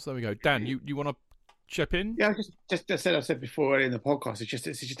Charles. There we go. Dan, you want to chip in? Yeah, I said before in the podcast.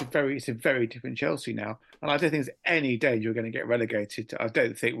 It's a very different Chelsea now, and I don't think there's any danger we're going to get relegated. I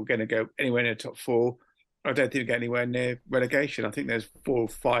don't think we're going to go anywhere near top 4. I don't think we get anywhere near relegation. I think there's 4 or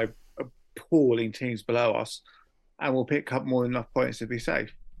 5 appalling teams below us, and we'll pick up more than enough points to be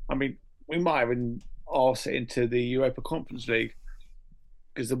safe. I mean, we might even arse it into the Europa Conference League,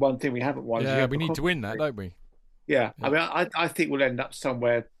 because the one thing we haven't won. Yeah, we need to win that, don't we? Yeah. I mean, I think we'll end up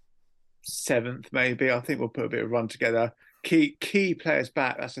somewhere 7th, maybe. I think we'll put a bit of run together. Key players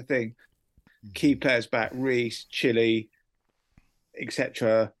back. That's the thing. Key players back. Reece, Chile,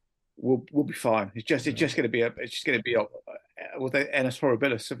 etc. We'll be fine. It's just going to be with the Ennis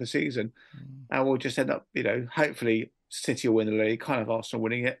Horribilis of the season, and we'll just end up, hopefully City will win the league, kind of Arsenal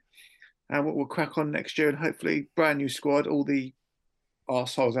winning it, and we'll crack on next year, and hopefully brand new squad, all the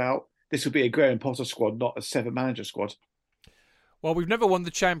arseholes out. This will be a Graham Potter squad, not a 7-manager squad. Well, we've never won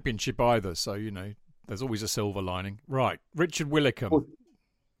the championship either, so, there's always a silver lining. Right, Richard Willicombe.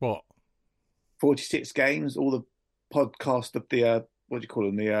 What? 46 games, all the podcast of the,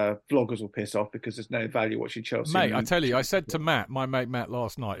 the vloggers will piss off because there's no value watching Chelsea. Mate, I tell you, I said to Matt, my mate Matt,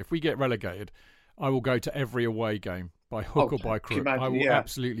 last night, if we get relegated, I will go to every away game by hook or by crook. I will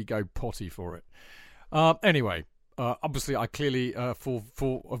absolutely go potty for it. Anyway, obviously, I clearly, for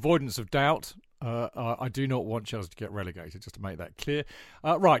avoidance of doubt, I do not want Chelsea to get relegated, just to make that clear.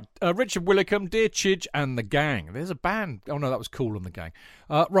 Right, Richard Willicombe, Dear Chidge and the Gang. There's a band. Oh, no, that was Cool and the Gang.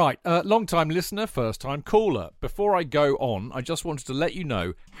 Right, long-time listener, first-time caller. Before I go on, I just wanted to let you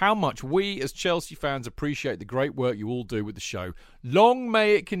know how much we as Chelsea fans appreciate the great work you all do with the show. Long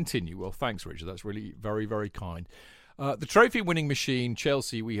may it continue. Well, thanks, Richard. That's really very, very kind. The trophy-winning machine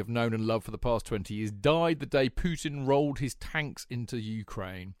Chelsea we have known and loved for the past 20 years died the day Putin rolled his tanks into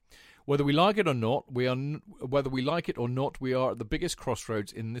Ukraine. Whether we like it or not, we are at the biggest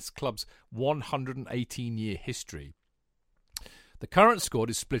crossroads in this club's 118-year history. The current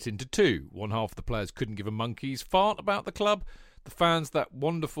squad is split into 2. One half of the players couldn't give a monkey's fart about the club. The fans, that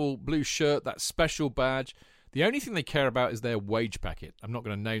wonderful blue shirt, that special badge. The only thing they care about is their wage packet. I'm not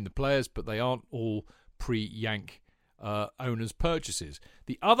going to name the players, but they aren't all pre-Yank owners' purchases.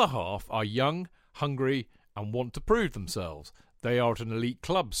 The other half are young, hungry, and want to prove themselves. They are at an elite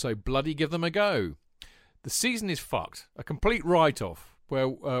club, so bloody give them a go. The season is fucked. A complete write-off,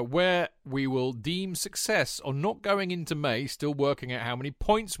 where we will deem success on not going into May still working out how many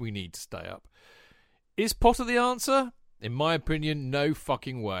points we need to stay up. Is Potter the answer? In my opinion, no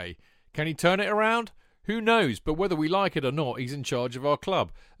fucking way. Can he turn it around? Who knows, but whether we like it or not, he's in charge of our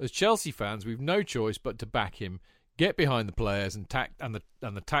club. As Chelsea fans, we've no choice but to back him, get behind the players and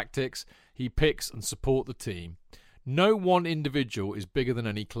the tactics he picks and support the team. No one individual is bigger than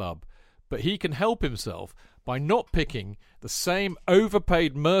any club, but he can help himself by not picking the same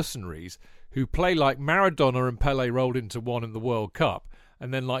overpaid mercenaries who play like Maradona and Pele rolled into one in the World Cup,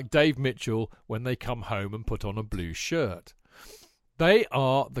 and then like Dave Mitchell when they come home and put on a blue shirt. They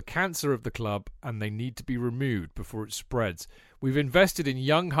are the cancer of the club, and they need to be removed before it spreads. We've invested in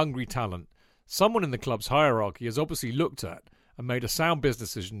young, hungry talent. Someone in the club's hierarchy has obviously looked at and made a sound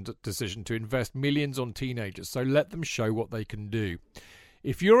business decision to invest millions on teenagers, so let them show what they can do.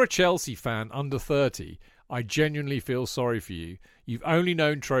 If you're a Chelsea fan under 30, I genuinely feel sorry for you. You've only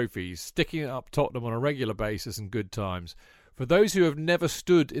known trophies, sticking it up Tottenham on a regular basis and good times. For those who have never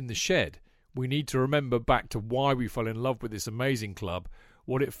stood in the shed, we need to remember back to why we fell in love with this amazing club,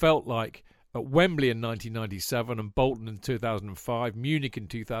 what it felt like at Wembley in 1997 and Bolton in 2005, Munich in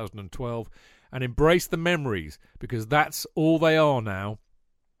 2012, and embrace the memories, because that's all they are now,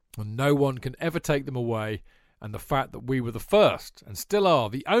 and no one can ever take them away. And the fact that we were the first, and still are,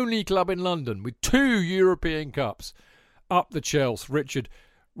 the only club in London with 2 European Cups. Up the Chelsea. Richard,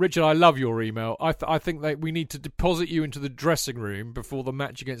 I love your email. I think that we need to deposit you into the dressing room before the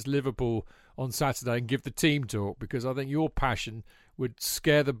match against Liverpool on Saturday and give the team talk, because I think your passion would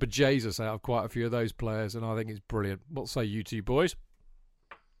scare the bejesus out of quite a few of those players, and I think it's brilliant. What say you two boys?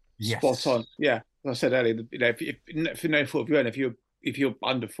 Yes. Spot on. Yeah, as I said earlier, if no fault of your own, if you're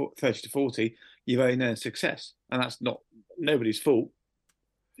under 30 to 40, you've only known success, and that's not nobody's fault.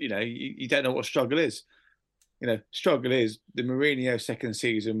 You don't know what struggle is. Struggle is the Mourinho second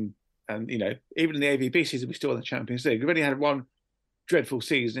season, and even in the AVB season, we're still in the Champions League. We've only had one dreadful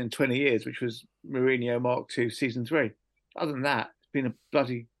season in 20 years, which was Mourinho Mark II season 3. Other than that, it's been a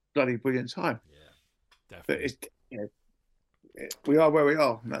bloody brilliant time. Yeah, definitely. But we are where we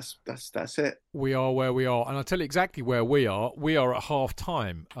are, and that's it. We are where we are, and I'll tell you exactly where we are. We are at half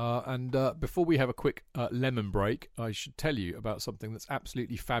time, and before we have a quick lemon break, I should tell you about something that's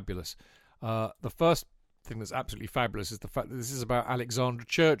absolutely fabulous. The first thing that's absolutely fabulous is the fact that this is about Alexandra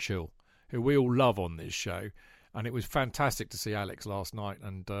Churchill, who we all love on this show, and it was fantastic to see Alex last night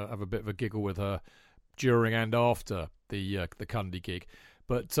and have a bit of a giggle with her during and after the Cundy gig.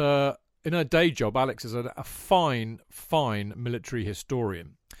 But in her day job, Alex is a fine military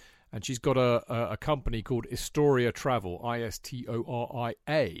historian, and she's got a company called Istoria Travel, Istoria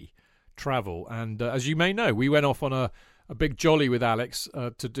Travel. And as you may know, we went off on a big jolly with Alex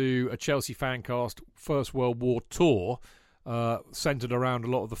to do a Chelsea Fancast First World War tour, centred around a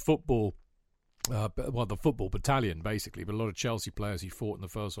lot of the football, the football battalion basically, but a lot of Chelsea players who fought in the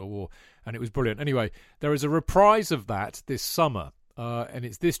First World War, and it was brilliant. Anyway, there is a reprise of that this summer. And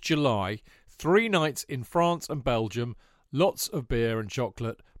it's this July, 3 nights in France and Belgium, lots of beer and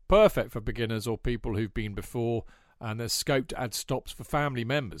chocolate, perfect for beginners or people who've been before, and there's scope to add stops for family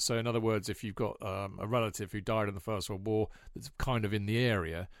members. So in other words, if you've got a relative who died in the First World War that's kind of in the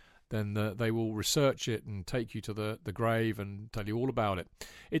area, then they will research it and take you to the grave and tell you all about it.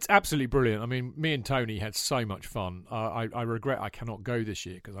 It's absolutely brilliant. I mean, me and Tony had so much fun. I regret I cannot go this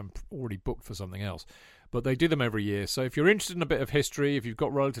year because I'm already booked for something else. But they do them every year. So if you're interested in a bit of history, if you've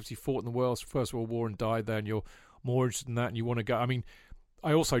got relatives who fought in the First World War and died there, and you're more interested in that and you want to go. I mean,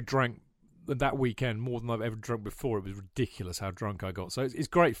 I also drank that weekend more than I've ever drunk before. It was ridiculous how drunk I got. So it's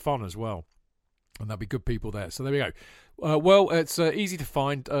great fun as well. And there'll be good people there. So there we go. Well, it's easy to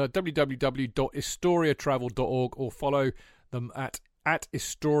find, www.historiatravel.org, or follow them at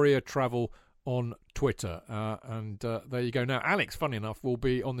historiatravel on Twitter. And there you go. Now, Alex, funny enough, will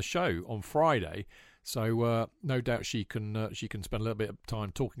be on the show on Friday. So no doubt she can spend a little bit of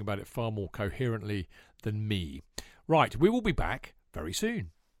time talking about it far more coherently than me. Right, we will be back very soon.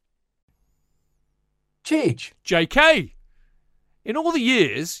 Cheech. JK, in all the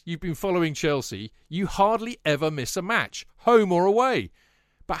years you've been following Chelsea, you hardly ever miss a match, home or away.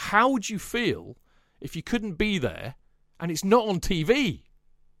 But how would you feel if you couldn't be there and it's not on TV?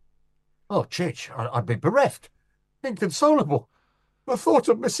 Oh, Cheech, I'd be bereft, inconsolable. The thought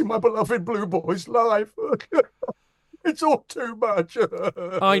of missing my beloved Blue Boys live. It's all too much.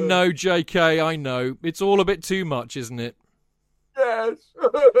 I know, JK, I know. It's all a bit too much, isn't it? Yes.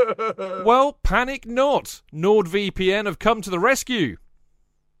 Well, panic not. NordVPN have come to the rescue.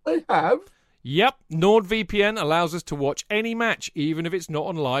 They have? Yep, NordVPN allows us to watch any match, even if it's not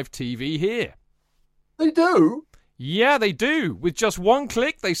on live TV here. They do? Yeah, they do. With just one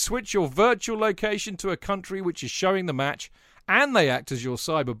click, they switch your virtual location to a country which is showing the match, and they act as your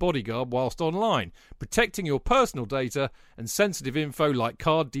cyber bodyguard whilst online, protecting your personal data and sensitive info like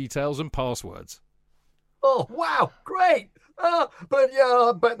card details and passwords. Oh, wow, great. But yeah,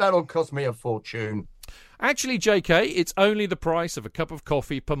 I bet that'll cost me a fortune. Actually, JK, it's only the price of a cup of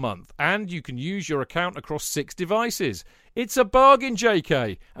coffee per month, and you can use your account across 6 devices. It's a bargain,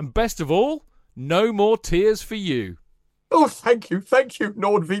 JK, and best of all, no more tears for you. Oh, thank you,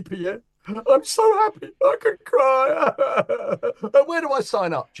 NordVPN. I'm so happy. I could cry. Where do I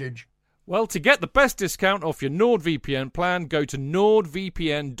sign up, Chidge? Well, to get the best discount off your NordVPN plan, go to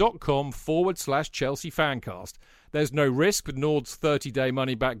nordvpn.com/Chelsea Fancast. There's no risk with Nord's 30-day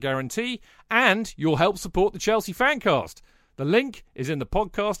money-back guarantee, and you'll help support the Chelsea Fancast. The link is in the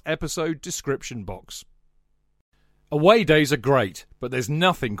podcast episode description box. Away days are great, but there's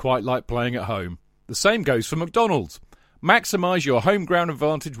nothing quite like playing at home. The same goes for McDonald's. Maximise your home ground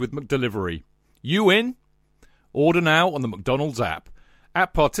advantage with McDelivery. You in? Order now on the McDonald's app.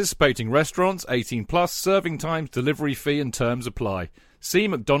 At participating restaurants, 18 plus, serving times, delivery fee and terms apply. See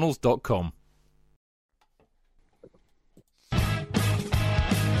mcdonalds.com.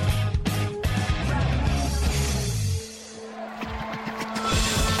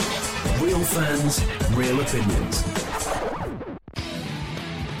 Real fans, real opinions.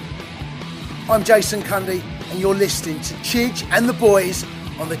 I'm Jason Cundy, and you're listening to Chidge and the boys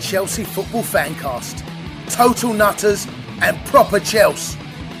on the Chelsea Football Fancast. Total nutters and proper Chelsea.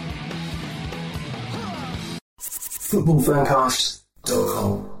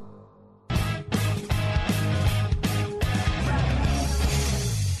 Footballfancast.com.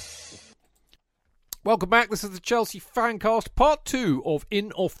 Welcome back. This is the Chelsea Fancast, part 2 of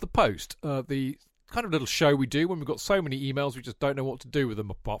In Off the Post. The kind of little show we do when we've got so many emails we just don't know what to do with them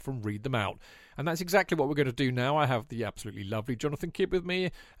apart from read them out. And that's exactly what we're going to do now. I have the absolutely lovely Jonathan Kidd with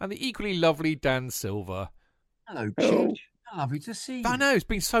me and the equally lovely Dan Silver. Hello, Chidge. Lovely to see you. I know, it's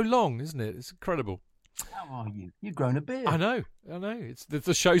been so long, isn't it? It's incredible. How are you? You've grown a beard. I know. It's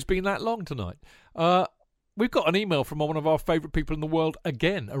the show's been that long tonight. We've got an email from one of our favourite people in the world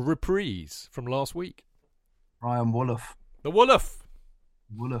again, a reprise from last week. Ryan Woolf. The Woolf.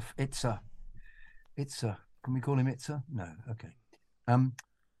 Itza. Can we call him Itza? No. Okay.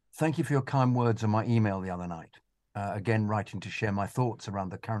 Thank you for your kind words on my email the other night. Again, writing to share my thoughts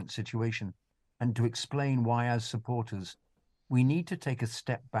around the current situation and to explain why, as supporters, we need to take a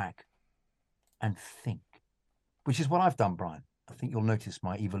step back and think, which is what I've done, Brian. I think you'll notice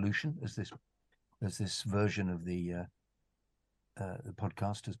my evolution as this version of the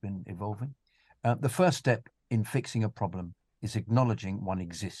podcast has been evolving. The first step in fixing a problem is acknowledging one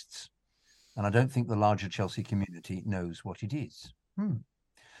exists. And I don't think the larger Chelsea community knows what it is.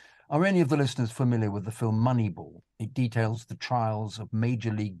 Are any of the listeners familiar with the film Moneyball? It details the trials of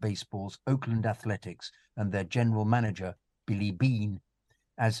Major League Baseball's Oakland Athletics and their general manager, Billy Beane,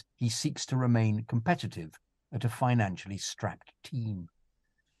 as he seeks to remain competitive at a financially strapped team.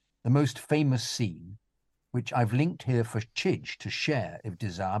 The most famous scene, which I've linked here for Chidge to share if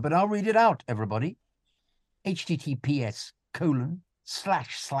desired, but I'll read it out, everybody. https://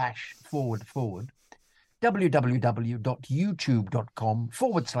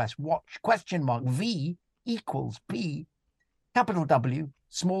 www.youtube.com/watch?V = P capital W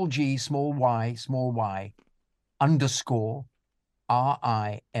small g small y _ RIMAG.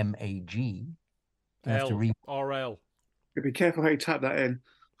 You have to read. RL. Be careful how you type that in.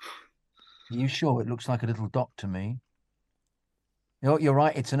 Are you sure? It looks like a little dot to me. You're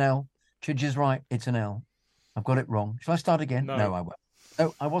right. It's an L. Chidge is right. It's an L. I've got it wrong. Shall I start again? No, I won't.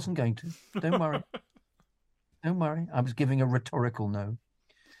 No, I wasn't going to. Don't worry. Don't worry. I was giving a rhetorical no.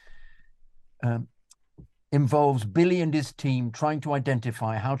 Involves Billy and his team trying to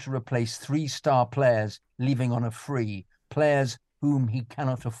identify how to replace 3-star players leaving on a free, players whom he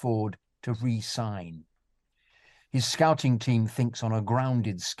cannot afford to re-sign. His scouting team thinks on a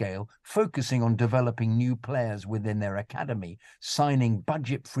grounded scale, focusing on developing new players within their academy, signing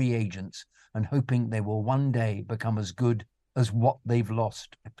budget free agents and hoping they will one day become as good as what they've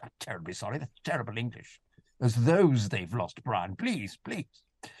lost. I'm terribly sorry, that's terrible English. As those they've lost, Brian, please.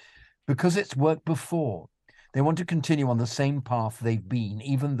 Because it's worked before. They want to continue on the same path they've been,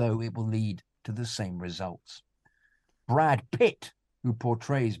 even though it will lead to the same results. Brad Pitt, who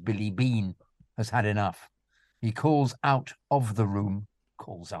portrays Billy Beane, has had enough. He calls out the room.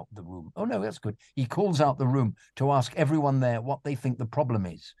 Oh, no, that's good. He calls out the room to ask everyone there what they think the problem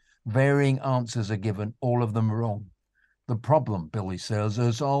is. Varying answers are given, all of them wrong. The problem, Billy says,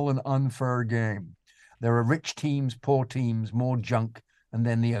 is all an unfair game. There are rich teams, poor teams, more junk, and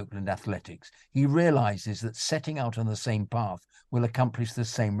then the Oakland Athletics. He realizes that setting out on the same path will accomplish the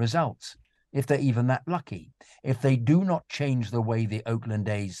same results, if they're even that lucky. If they do not change the way the Oakland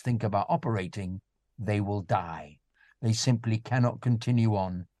A's think about operating, they will die. They simply cannot continue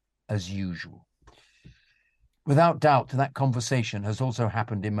on as usual. Without doubt, that conversation has also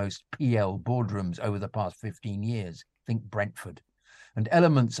happened in most PL boardrooms over the past 15 years. Think Brentford. And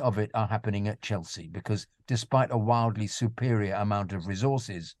elements of it are happening at Chelsea because despite a wildly superior amount of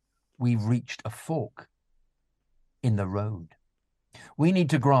resources, we've reached a fork in the road. We need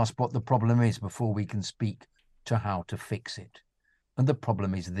to grasp what the problem is before we can speak to how to fix it. And the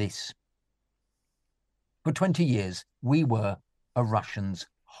problem is this. For 20 years, we were a Russian's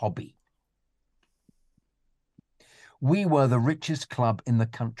hobby. We were the richest club in the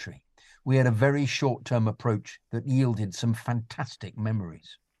country. We had a very short-term approach that yielded some fantastic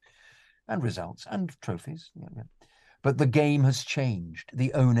memories and results and trophies. But the game has changed.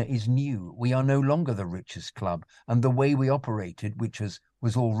 The owner is new. We are no longer the richest club, and the way we operated, which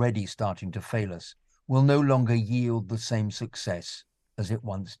was already starting to fail us, will no longer yield the same success as it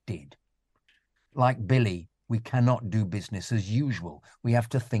once did. Like Billy, we cannot do business as usual. We have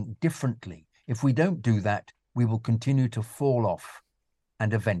to think differently. If we don't do that, we will continue to fall off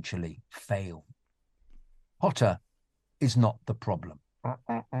and eventually fail. Potter is not the problem.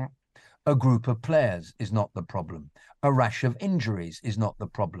 A group of players is not the problem. A rash of injuries is not the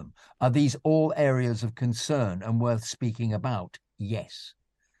problem. Are these all areas of concern and worth speaking about? Yes.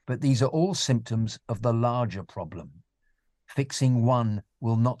 But these are all symptoms of the larger problem. Fixing one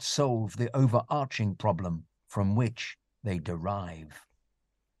will not solve the overarching problem from which they derive.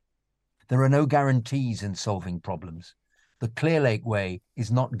 There are no guarantees in solving problems. The Clearlake way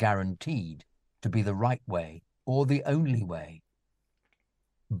is not guaranteed to be the right way or the only way.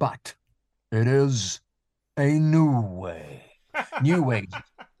 But it is a new way. New ways.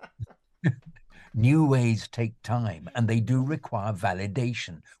 New ways take time, and they do require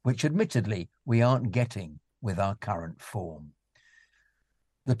validation, which admittedly we aren't getting with our current form.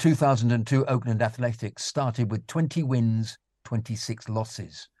 The 2002 Oakland Athletics started with 20 wins, 26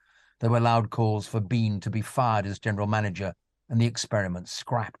 losses. There were loud calls for Bean to be fired as general manager and the experiment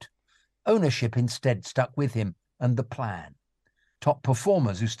scrapped. Ownership instead stuck with him and the plan. Top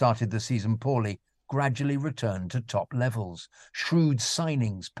performers who started the season poorly gradually returned to top levels. Shrewd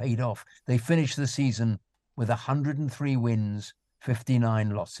signings paid off. They finished the season with 103 wins, 59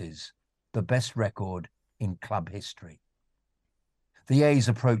 losses, the best record in club history. The A's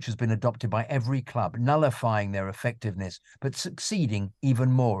approach has been adopted by every club, nullifying their effectiveness, but succeeding even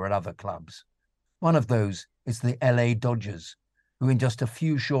more at other clubs. One of those is the LA Dodgers, who in just a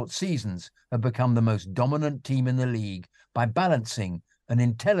few short seasons have become the most dominant team in the league by balancing an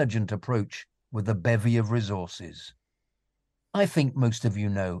intelligent approach with a bevy of resources. I think most of you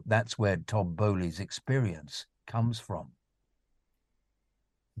know that's where Todd Boehly's experience comes from.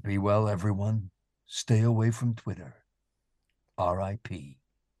 Be well, everyone. Stay away from Twitter. R.I.P.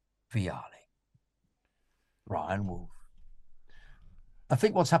 Vialli. Brian Wolf. I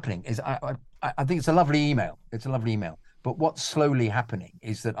think what's happening is I think it's a lovely email. It's a lovely email. But what's slowly happening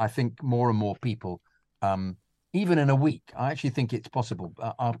is that I think more and more people, even in a week, I actually think it's possible,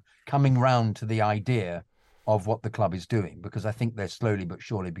 are coming round to the idea of what the club is doing, because I think they're slowly but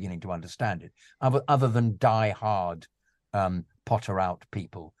surely beginning to understand it. Other than die-hard Potter out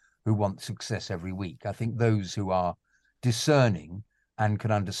people who want success every week, I think those who are discerning and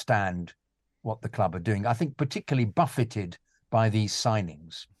can understand what the club are doing, I think particularly buffeted by these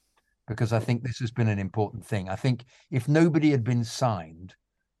signings, because I think this has been an important thing. I think if nobody had been signed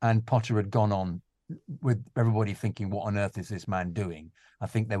and Potter had gone on with everybody thinking, what on earth is this man doing? I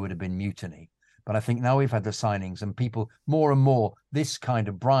think there would have been mutiny. But I think now we've had the signings and people more and more, this kind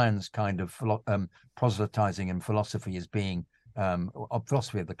of Brian's kind of proselytizing and philosophy is being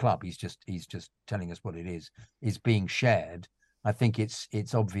philosophy of the club. He's just telling us what it is being shared. I think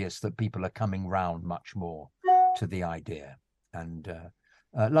it's obvious that people are coming round much more to the idea. And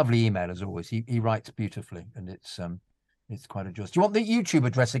lovely email as always. He writes beautifully, and it's quite a joy. Do you want the YouTube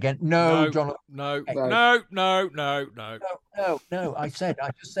address again? No, Jonathan. No. I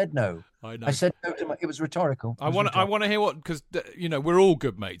just said no. I know. I said no to it was rhetorical. I want to hear what, because we're all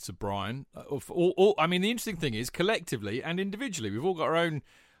good mates of Brian. I mean, the interesting thing is collectively and individually, we've all got our own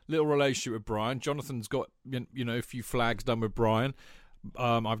little relationship with Brian. Jonathan's got a few flags done with Brian.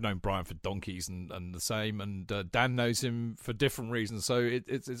 I've known Brian for donkeys and the same, and Dan knows him for different reasons. So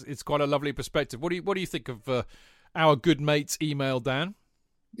it's quite a lovely perspective. What do you think of our good mates email, Dan?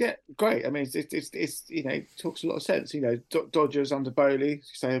 Yeah, great. I mean, it's it talks a lot of sense. Dodgers under Boehly,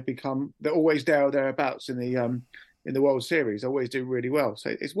 they're always there or thereabouts in the World Series. They always do really well.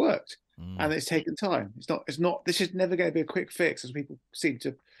 So it's worked, and it's taken time. It's not. This is never going to be a quick fix, as people seem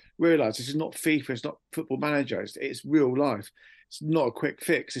to realise. This is not FIFA. It's not Football Manager. It's real life. It's not a quick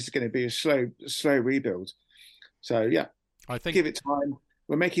fix. This is going to be a slow rebuild. So yeah, I think give it time.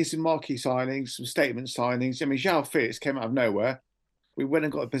 We're making some marquee signings, some statement signings. I mean, João Felix came out of nowhere. We went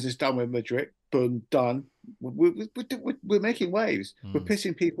and got a business done with Madrid. Boom, done. We're making waves. We're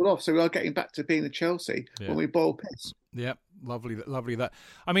pissing people off. So we are getting back to being the Chelsea when we boil piss. Yeah, lovely that.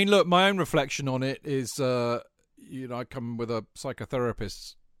 I mean, look, my own reflection on it is, I come with a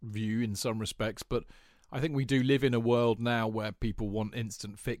psychotherapist's view in some respects, but I think we do live in a world now where people want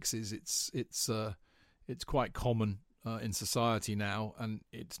instant fixes. It's quite common in society now, and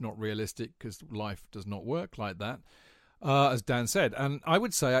it's not realistic because life does not work like that, as Dan said. And I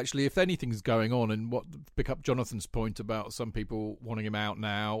would say, actually, if anything's going on, and pick up Jonathan's point about some people wanting him out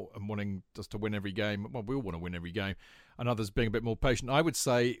now and wanting us to win every game. Well, we all want to win every game, and others being a bit more patient. I would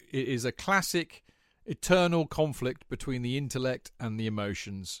say it is a classic eternal conflict between the intellect and the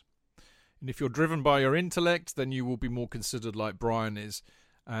emotions. And if you're driven by your intellect, then you will be more considered like Brian is.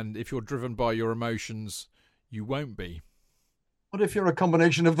 And if you're driven by your emotions, you won't be. What if you're a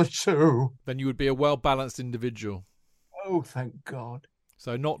combination of the two? Then you would be a well-balanced individual. Oh, thank God.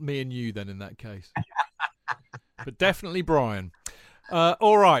 So not me and you then in that case. But definitely Brian.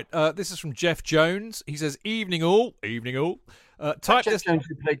 All right. This is from Jeff Jones. He says, evening all. Evening all. Jeff Jones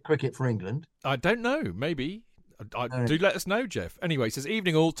who played cricket for England. I don't know. Maybe. Do let us know, Jeff. Anyway, he says,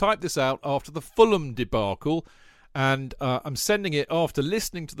 evening all. Type this out after the Fulham debacle. And I'm sending it after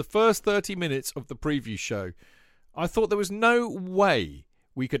listening to the first 30 minutes of the preview show. I thought there was no way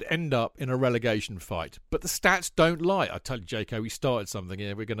we could end up in a relegation fight. But the stats don't lie. I tell you, JK, we started something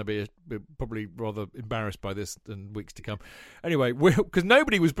here. We're going to be probably rather embarrassed by this in weeks to come. Anyway, because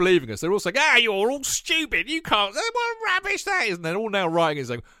nobody was believing us. They're all saying, you're all stupid. You can't. What rubbish that is. And they're all now writing and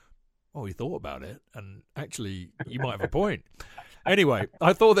saying, we thought about it. And actually, you might have a point. Anyway,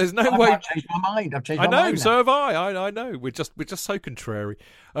 I thought there's no way. I've changed my mind. I know, so have I. I know. We're just so contrary.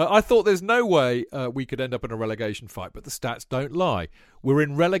 I thought there's no way we could end up in a relegation fight, but the stats don't lie. We're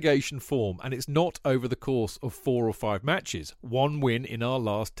in relegation form, and it's not over the course of 4 or 5 matches. 1 win in our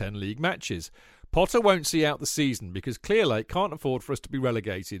last 10 league matches. Potter won't see out the season because Clearlake can't afford for us to be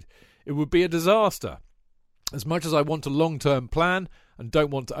relegated. It would be a disaster. As much as I want a long-term plan and don't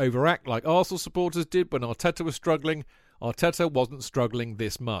want to overact like Arsenal supporters did when Arteta was struggling, Arteta wasn't struggling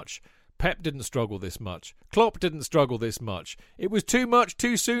this much. Pep didn't struggle this much. Klopp didn't struggle this much. It was too much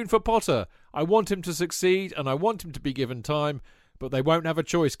too soon for Potter. I want him to succeed and I want him to be given time, but they won't have a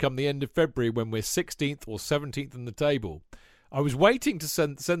choice come the end of February when we're 16th or 17th in the table. I was waiting to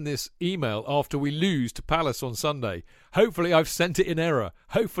send this email after we lose to Palace on Sunday. Hopefully I've sent it in error.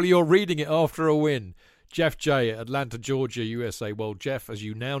 Hopefully you're reading it after a win. Jeff J. at Atlanta, Georgia, USA. Well, Jeff, as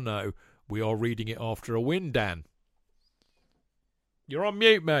you now know, we are reading it after a win, Dan. You're on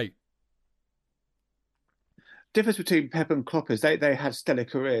mute, mate. Difference between Pep and Klopp is they had stellar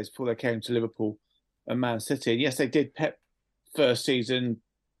careers before they came to Liverpool and Man City. And yes, they did. Pep first season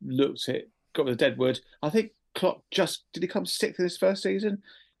got with the Deadwood. I think Klopp did he come 6th in his first season?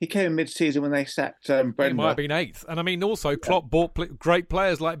 He came in mid-season when they sacked Brenda. He might have been 8th. And I mean, also Klopp bought great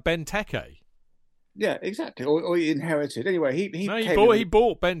players like Benteke. Yeah, exactly. Or he inherited. Anyway, he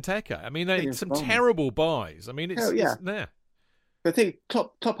bought Benteke. I mean, they some terrible buys. I mean, it's there. But I think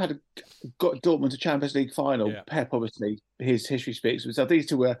Klopp had got Dortmund to Champions League final. Yeah. Pep, obviously, his history speaks. So these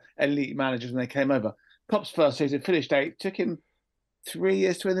two were elite managers when they came over. Klopp's first season finished 8th. Took him 3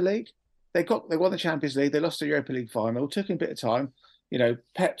 years to win the league. They won the Champions League. They lost the Europa League final. Took him a bit of time.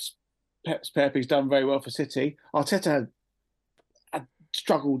 Pep's Pep. He's done very well for City. Arteta had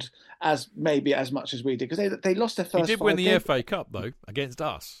struggled as much as we did because they lost their first. He did win the FA Cup though against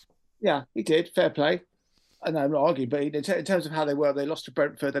us. Yeah, he did. Fair play. And I'm not arguing, but in terms of how they were, they lost to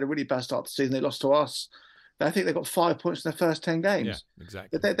Brentford. They had a really bad start to the season. They lost to us. I think they got 5 points in their first 10 games. Yeah,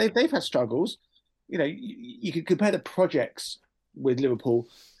 exactly. But they've had struggles. You could compare the projects with Liverpool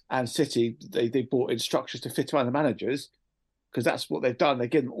and City. They brought in structures to fit around the managers because that's what they've done. They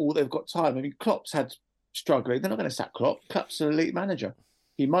give them all they've got time. I mean, Klopp's had struggling. They're not going to sack Klopp. Klopp's an elite manager.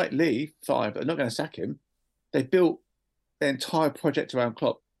 He might leave, fine, but they're not going to sack him. They built their entire project around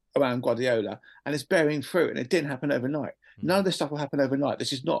Klopp, around Guardiola, and it's bearing fruit, and it didn't happen overnight. None of this stuff will happen overnight.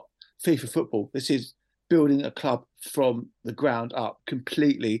 This is not FIFA football. This is building a club from the ground up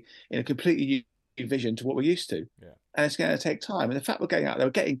completely in a completely new vision to what we're used to. Yeah. And it's going to take time. And the fact we're getting out there,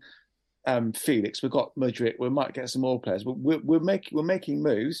 we're getting Felix, we've got Mudryk, we might get some more players. We're making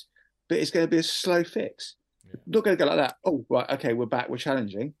moves, but it's going to be a slow fix. Yeah. We're not going to go like that. Oh, right, okay, we're back, we're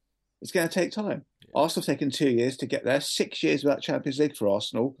challenging. It's going to take time. Yeah. Arsenal taken 2 years to get there, 6 years without Champions League for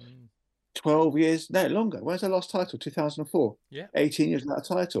Arsenal, 12 years, no, longer. When's their last title? 2004. Yeah. 18 years without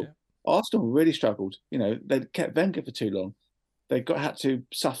a title. Yeah. Arsenal really struggled. They kept Wenger for too long. They had to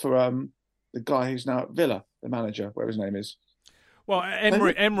suffer the guy who's now at Villa, the manager, whatever his name is. Well,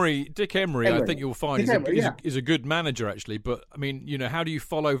 Dick Emery, I think you'll find is a good manager, actually. But, I mean, how do you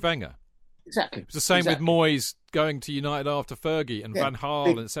follow Wenger? Exactly. It's the same with Moyes going to United after Fergie and Van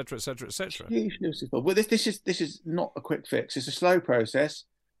Gaal, etc., etc., etc. Well, this is not a quick fix. It's a slow process,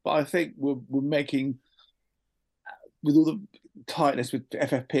 but I think we're making with all the tightness with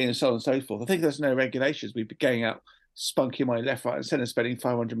FFP and so on and so forth, I think there's no regulations. We'd be going out spunking money left, right, and centre, spending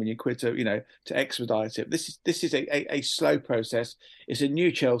 500 million quid to expedite it. This is a slow process. It's a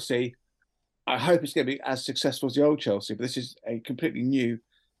new Chelsea. I hope it's going to be as successful as the old Chelsea, but this is a completely new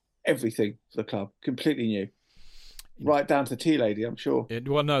everything for the club, completely new. Right down to the tea lady, I'm sure.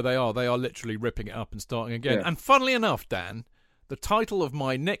 Well, no, they are. They are literally ripping it up and starting again. Yeah. And funnily enough, Dan, the title of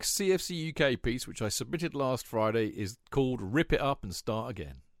my next CFC UK piece, which I submitted last Friday, is called Rip It Up and Start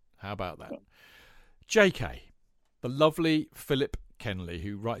Again. How about that? JK, the lovely Philip Kenley,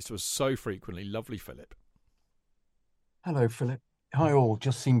 who writes to us so frequently. Lovely Philip. Hello, Philip. Hi all.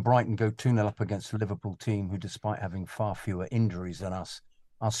 Just seen Brighton go 2-0 up against the Liverpool team, who, despite having far fewer injuries than us,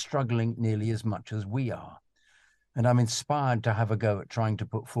 are struggling nearly as much as we are. And I'm inspired to have a go at trying to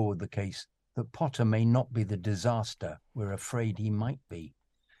put forward the case that Potter may not be the disaster we're afraid he might be.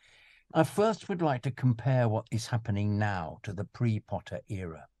 I first would like to compare what is happening now to the pre-Potter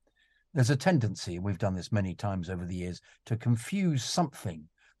era. There's a tendency, we've done this many times over the years, to confuse something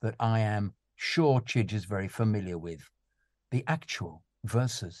that I am sure Chidge is very familiar with. The actual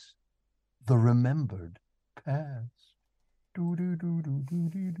versus the remembered past.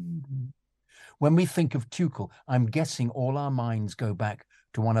 When we think of Tuchel, I'm guessing all our minds go back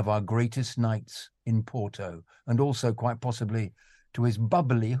to one of our greatest nights in Porto, and also quite possibly to his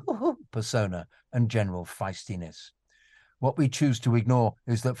bubbly persona and general feistiness. What we choose to ignore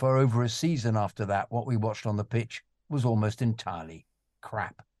is that for over a season after that, what we watched on the pitch was almost entirely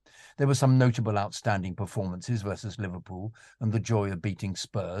crap. There were some notable outstanding performances versus Liverpool and the joy of beating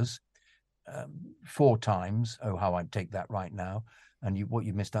Spurs 4 times. Oh, how I'd take that right now. And what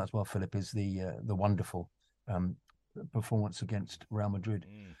you missed out as well, Philip, is the wonderful performance against Real Madrid.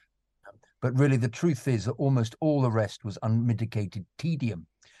 But really, the truth is that almost all the rest was unmitigated tedium.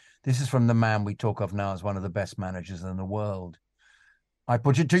 This is from the man we talk of now as one of the best managers in the world. I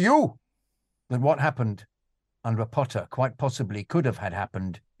put it to you that what happened under Potter quite possibly could have had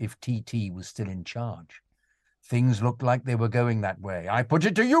happened if TT was still in charge. Things looked like they were going that way. I put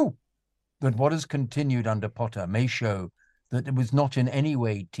it to you that what has continued under Potter may show that it was not in any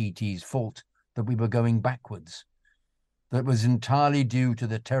way TT's fault that we were going backwards. That was entirely due to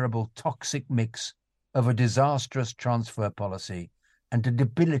the terrible toxic mix of a disastrous transfer policy and a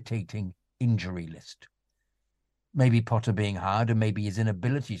debilitating injury list. Maybe Potter being hard, and maybe his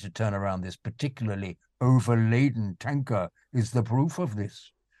inability to turn around this particularly overladen tanker is the proof of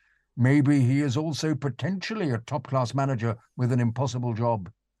this. Maybe he is also potentially a top-class manager with an impossible job,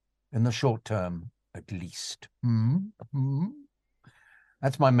 in the short term, at least.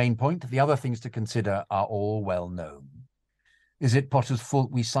 That's my main point. The other things to consider are all well known. Is it Potter's fault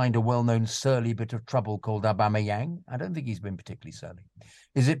we signed a well-known surly bit of trouble called Aubameyang? I don't think he's been particularly surly.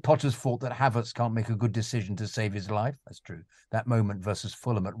 Is it Potter's fault that Havertz can't make a good decision to save his life? That's true. That moment versus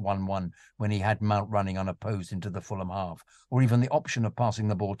Fulham at 1-1 when he had Mount running unopposed into the Fulham half, or even the option of passing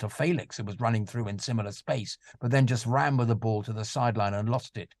the ball to Felix, who was running through in similar space, but then just ran with the ball to the sideline and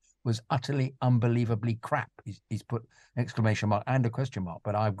lost it, was utterly unbelievably crap. He's put an exclamation mark and a question mark,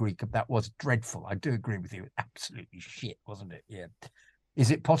 but I agree that was dreadful. I do agree with you. Absolutely shit, wasn't it? Yeah.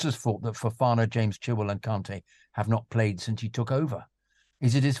 Is it Potter's fault that Fofana, James Chilwell and Kante have not played since he took over?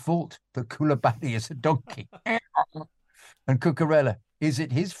 Is it his fault that Koulibaly is a donkey? And Cucurella, is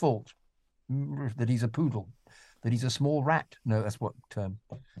it his fault that he's a poodle, that he's a small rat? No, that's what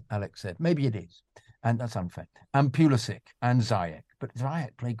Alex said. Maybe it is. And that's unfair. And Pulisic and Ziyech. But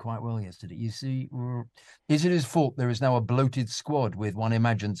Ziyech played quite well yesterday. You see, is it his fault there is now a bloated squad with, one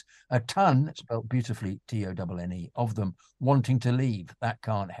imagines, a ton, spelled beautifully, T-O-N-N-E, of them wanting to leave? That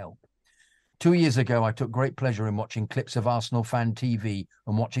can't help. 2 years ago, I took great pleasure in watching clips of Arsenal fan TV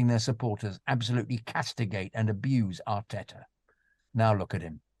and watching their supporters absolutely castigate and abuse Arteta. Now look at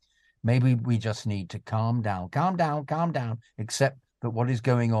him. Maybe we just need to calm down, accept that what is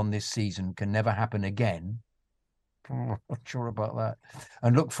going on this season can never happen again. I'm not sure about that.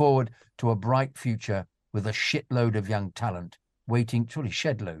 And look forward to a bright future with a shitload of young talent waiting, for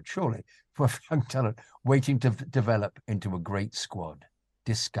young talent waiting to develop into a great squad.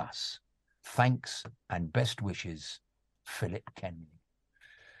 Discuss. Thanks and best wishes, Philip Kenley.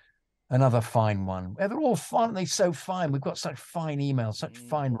 Another fine one. They're all fun. They're so fine. We've got such fine emails, such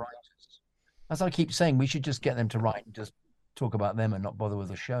fine writers. As I keep saying, we should just get them to write and just talk about them and not bother with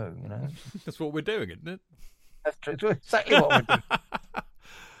the show, you know? That's what we're doing, isn't it? That's true. That's exactly what we're doing.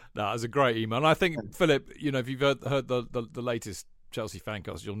 No, it was a great email. And I think, Philip, you know, if you've heard the latest Chelsea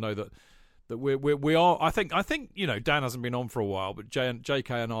Fancast, you'll know that we are. I think you know, Dan hasn't been on for a while, but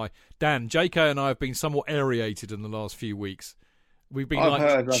JK and I have been somewhat aerated in the last few weeks. We've been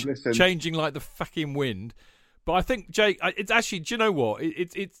I've listened. Changing like the fucking wind. But I think, Jake, it's actually, do you know what?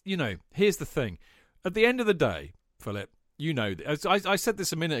 It's here's the thing. At the end of the day, Philip, I said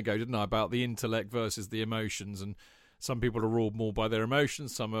this a minute ago, didn't I, about the intellect versus the emotions, and some people are ruled more by their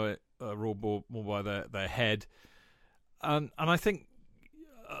emotions, some are ruled more by their head. And I think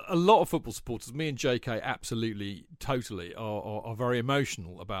a lot of football supporters, me and JK absolutely, totally, are very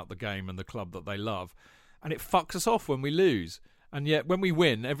emotional about the game and the club that they love. And it fucks us off when we lose. And yet, when we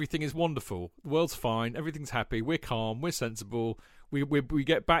win, everything is wonderful. The world's fine. Everything's happy. We're calm. We're sensible. We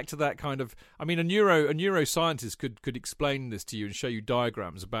get back to that kind of. I mean, a neuroscientist could explain this to you and show you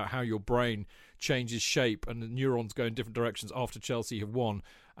diagrams about how your brain changes shape and the neurons go in different directions after Chelsea have won,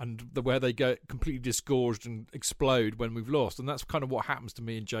 and where they get completely disgorged and explode when we've lost. And that's kind of what happens to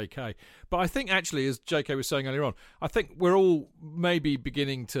me and JK. But I think actually, as JK was saying earlier on, I think we're all maybe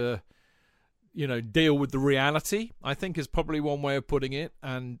beginning to, deal with the reality, I think, is probably one way of putting it.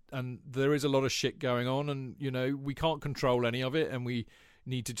 And there is a lot of shit going on, and, we can't control any of it, and we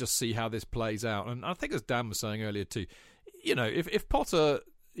need to just see how this plays out. And I think, as Dan was saying earlier too, if Potter,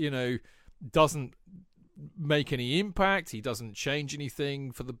 doesn't make any impact, he doesn't change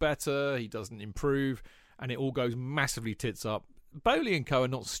anything for the better, he doesn't improve, and it all goes massively tits up, Bowley and co are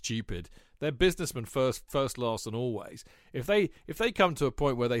not stupid. They're businessmen first, last, and always. If they come to a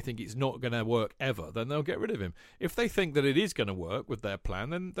point where they think it's not going to work ever, then they'll get rid of him. If they think that it is going to work with their plan,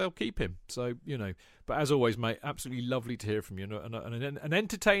 then they'll keep him. So, But as always, mate, absolutely lovely to hear from you. An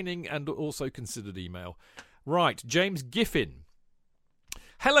entertaining and also considered email. Right, James Giffin.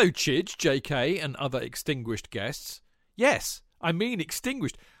 Hello, Chidge, JK, and other extinguished guests. Yes, I mean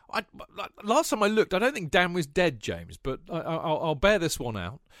extinguished. Last time I looked, I don't think Dan was dead, James, but I'll bear this one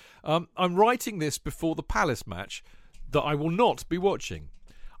out. I'm writing this before the Palace match that I will not be watching.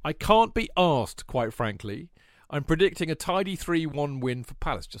 I can't be asked, quite frankly. I'm predicting a tidy 3-1 win for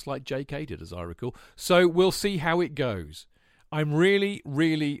Palace, just like JK did, as I recall. So we'll see how it goes. I'm really,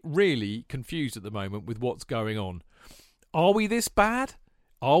 really, really confused at the moment with what's going on. Are we this bad?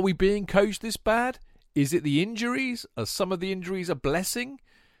 Are we being coached this bad? Is it the injuries? Are some of the injuries a blessing?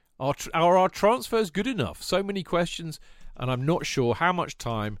 Are our transfers good enough? So many questions, and I'm not sure how much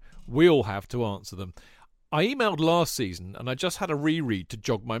time we'll have to answer them. I emailed last season, and I just had a reread to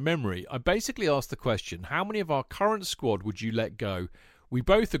jog my memory. I basically asked the question, how many of our current squad would you let go? We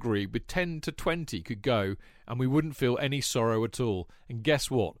both agreed with 10 to 20 could go, and we wouldn't feel any sorrow at all. And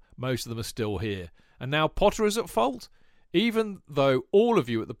guess what? Most of them are still here. And now Potter is at fault? Even though all of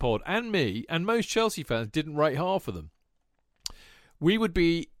you at the pod, and me, and most Chelsea fans didn't rate half of them. We would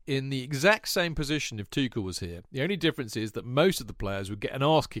be in the exact same position if Tuchel was here. The only difference is that most of the players would get an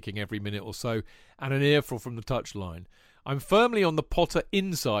arse-kicking every minute or so and an earful from the touchline. I'm firmly on the Potter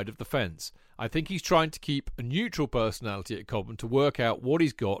inside of the fence. I think he's trying to keep a neutral personality at Cobham to work out what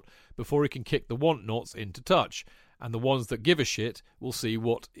he's got before he can kick the want-nots into touch. And the ones that give a shit will see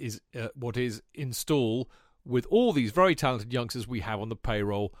what is in stall with all these very talented youngsters we have on the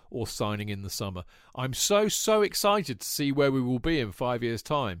payroll or signing in the summer. I'm so excited to see where we will be in 5 years'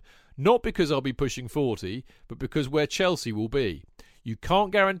 time. Not because I'll be pushing 40, but because where Chelsea will be. You can't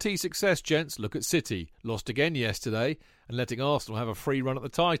guarantee success, gents. Look at City. Lost again yesterday and letting Arsenal have a free run at the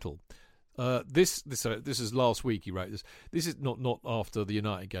title. This is last week he wrote this. This is not after the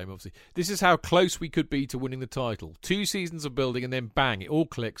United game, obviously. This is how close we could be to winning the title. 2 seasons of building and then bang, it all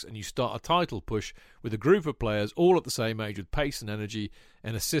clicks and you start a title push with a group of players all at the same age with pace and energy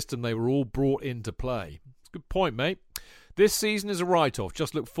and a system they were all brought in to play. It's a good point, mate. This season is a write-off.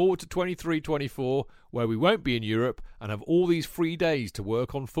 Just look forward to 23-24 where we won't be in Europe and have all these free days to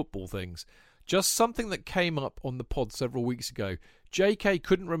work on football things. Just something that came up on the pod several weeks ago. JK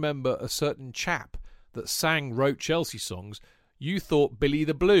couldn't remember a certain chap that wrote Chelsea songs. You thought Billy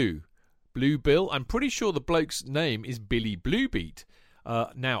the Blue. Blue Bill? I'm pretty sure the bloke's name is Billy Bluebeat.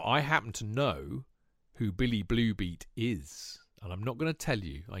 Now, I happen to know who Billy Bluebeat is. And I'm not going to tell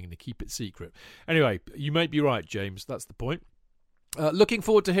you. I'm going to keep it secret. Anyway, you may be right, James. That's the point. Looking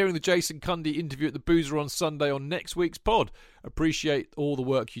forward to hearing the Jason Cundy interview at the Boozer on Sunday on next week's pod. Appreciate all the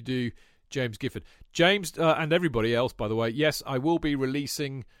work you do, James Gifford. James and everybody else, by the way. Yes, I will be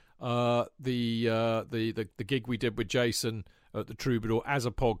releasing the gig we did with Jason at the Troubadour as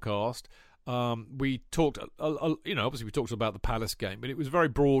a podcast. We talked, obviously we talked about the Palace game, but it was very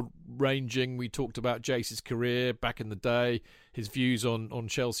broad ranging. We talked about Jace's career back in the day, his views on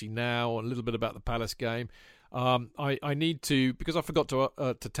Chelsea now, and a little bit about the Palace game. I need to, because I forgot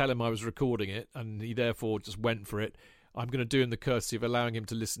to tell him I was recording it, and he therefore just went for it. I'm going to do him the courtesy of allowing him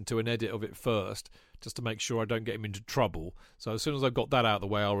to listen to an edit of it first, just to make sure I don't get him into trouble. So as soon as I've got that out of the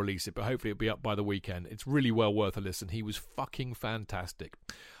way, I'll release it. But hopefully it'll be up by the weekend. It's really well worth a listen. He was fucking fantastic.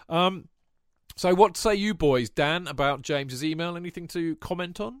 So what say you boys, Dan, about James's email? Anything to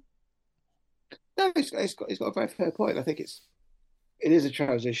comment on? No, he's got a very fair point. I think it is a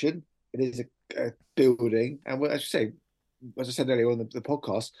transition. It is a building, and as I said earlier on the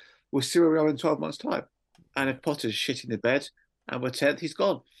podcast, we'll see where we are in 12 months' time. And if Potter's shitting the bed and we're 10th, he's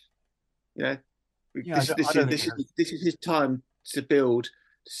gone. This is his time to build,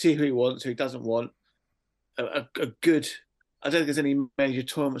 to see who he wants, who he doesn't want. A good. I don't think there's any major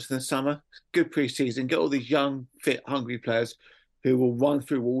tournaments in the summer. Good pre-season. Get all these young, fit, hungry players who will run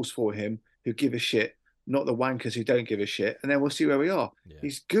through walls for him, who give a shit, not the wankers who don't give a shit. And then we'll see where we are. Yeah.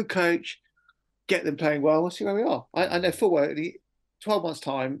 He's a good coach. Get them playing well. We'll see where we are. I know full well, 12 months'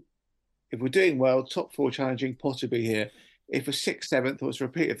 time, if we're doing well, top four challenging, Potter will be here. If we're 6th, 7th, or it's a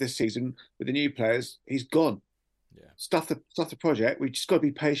repeat of this season with the new players, he's gone. Yeah. Stuff the project. We've just got to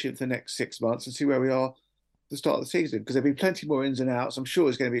be patient for the next 6 months and see where we are at the start of the season, because there'll be plenty more ins and outs. I'm sure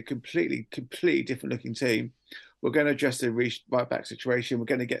it's going to be a completely different looking team. We're going to address the right back situation. We're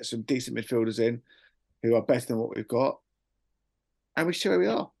going to get some decent midfielders in who are better than what we've got. And we see where we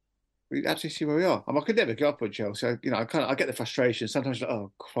are. We absolutely see where we are. I could never give up on Chelsea. I get the frustration. Sometimes,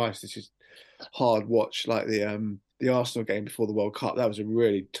 oh Christ, this is hard watch, like the Arsenal game before the World Cup. That was a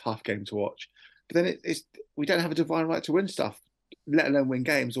really tough game to watch. But then we don't have a divine right to win stuff, let alone win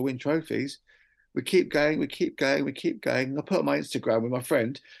games or win trophies. We keep going. I put on my Instagram with my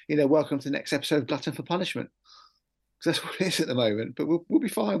friend, welcome to the next episode of Glutton for Punishment. Because that's what it is at the moment. But we'll be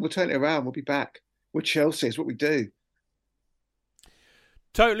fine. We'll turn it around. We'll be back. We're Chelsea. It's what we do.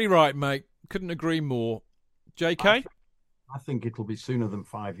 Totally right, mate. Couldn't agree more. JK? I think it'll be sooner than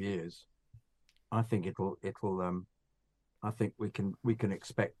 5 years. I think it'll. I think we can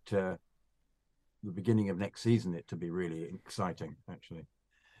expect the beginning of next season it to be really exciting, actually,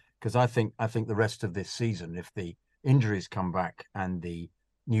 because I think the rest of this season, if the injuries come back and the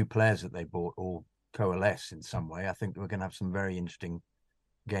new players that they bought all coalesce in some way, I think we're going to have some very interesting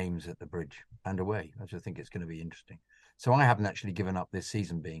games at the Bridge and away. I just think it's going to be interesting. So I haven't actually given up this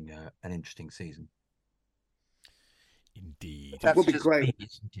season being an interesting season. Indeed. That would be great,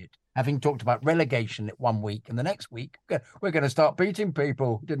 isn't it? Having talked about relegation at 1 week, and the next week we're going to start beating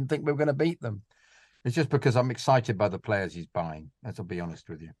people. Didn't think we were going to beat them. It's just because I'm excited by the players he's buying. I'll be honest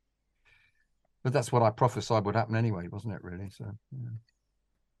with you. But that's what I prophesied would happen anyway, wasn't it? Really. So, yeah.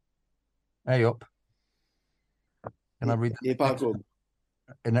 Hey up. Can I read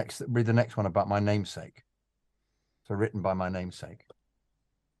read the next one about my namesake? So written by my namesake.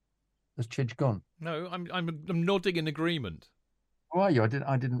 Has Chidge gone? No, I'm nodding in agreement. Who are you? I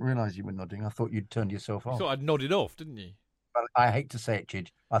didn't realise you were nodding. I thought you'd turned yourself off. You thought I'd nodded off, didn't you? But I hate to say it, Chidge.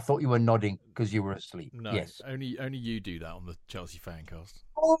 I thought you were nodding because you were asleep. No, yes. Only you do that on the Chelsea Fancast.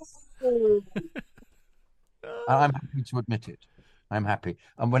 I'm happy to admit it. I'm happy.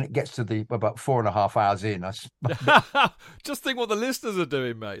 And when it gets to about 4.5 hours in, just think what the listeners are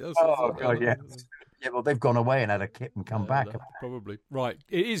doing, mate. God, yeah. Yeah, well, they've gone away and had a kip and come back. Probably. Right.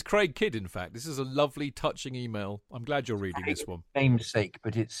 It is Craig Kidd, in fact. This is a lovely, touching email. I'm glad you're reading this one. Namesake,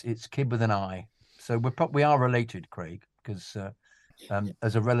 but it's Kidd with an I. So we are related, Craig, because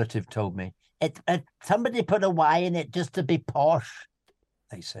as a relative told me, somebody put a Y in it just to be posh,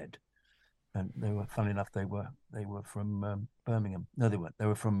 they said. And they were, funny enough, they were from Birmingham. No, they weren't. They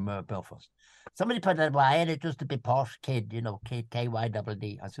were from Belfast. Somebody put a Y in it just to be posh, Kidd, Kydd.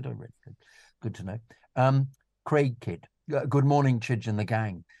 I said, oh, really good. Good to know. Craig Kidd. Good morning, Chidge and the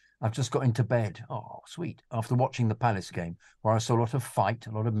gang. I've just got into bed. Oh, sweet. After watching the Palace game, where I saw a lot of fight,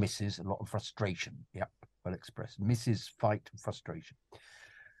 a lot of misses, a lot of frustration. Yep, well expressed. Misses, fight, and frustration.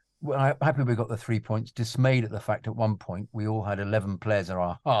 Well, I'm happy we got the 3 points. Dismayed at the fact at one point we all had 11 players in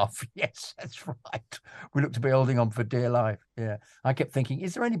our half. Yes, that's right. We looked to be holding on for dear life. Yeah. I kept thinking,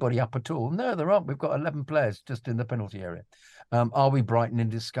 is there anybody up at all? No, there aren't. We've got 11 players just in the penalty area. Are we Brighton in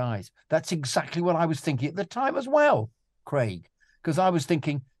disguise? That's exactly what I was thinking at the time as well, Craig. Because I was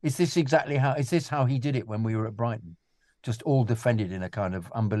thinking, is this how he did it when we were at Brighton? Just all defended in a kind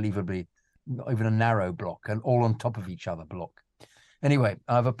of unbelievably, not even a narrow block, and all on top of each other block. Anyway,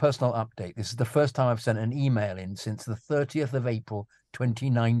 I have a personal update. This is the first time I've sent an email in since the 30th of April,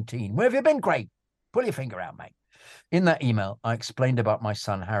 2019. Where have you been, Craig? Pull your finger out, mate. In that email, I explained about my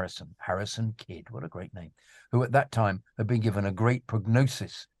son, Harrison Kidd, what a great name, who at that time had been given a great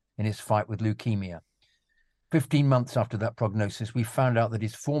prognosis in his fight with leukemia. 15 months after that prognosis, we found out that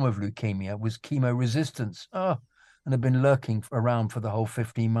his form of leukemia was chemo resistance. And had been lurking around for the whole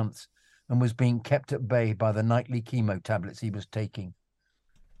 15 months. And was being kept at bay by the nightly chemo tablets he was taking.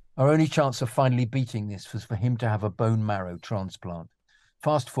 Our only chance of finally beating this was for him to have a bone marrow transplant.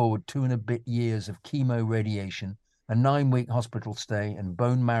 Fast forward 2 and a bit years of chemo radiation a 9-week hospital stay, and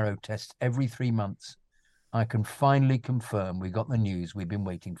bone marrow tests every 3 months, I can finally confirm we got the news we've been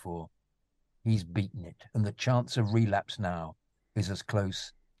waiting for. He's beaten it, and the chance of relapse now is as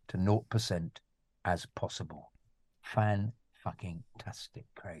close to 0% as possible. Fan-fucking-tastic,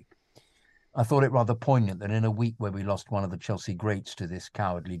 Craig. I thought it rather poignant that in a week where we lost one of the Chelsea greats to this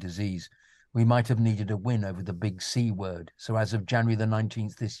cowardly disease, we might have needed a win over the big C word. So as of January the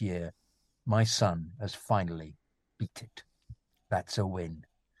 19th this year, my son has finally beat it. That's a win.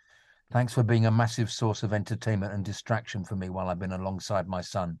 Thanks for being a massive source of entertainment and distraction for me while I've been alongside my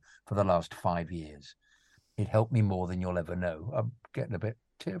son for the last 5 years. It helped me more than you'll ever know. I'm getting a bit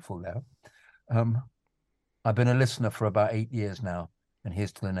tearful now. I've been a listener for about 8 years now, and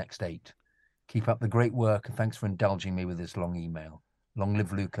here's to the next 8. Keep up the great work, and thanks for indulging me with this long email. Long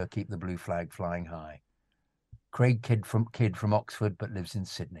live Luca, keep the blue flag flying high. Craig, kid from Oxford, but lives in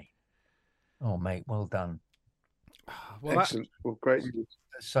Sydney. Oh, mate, well done. Well, excellent. Well, great.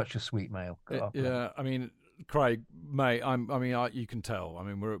 Such a sweet mail. Yeah, I mean, Craig, mate, you can tell. I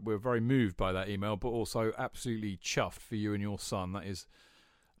mean, we're very moved by that email, but also absolutely chuffed for you and your son. That is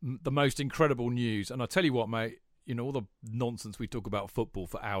the most incredible news. And I tell you what, mate, you know, all the nonsense we talk about football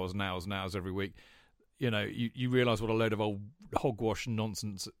for hours and hours and hours every week, you know, you realise what a load of old hogwash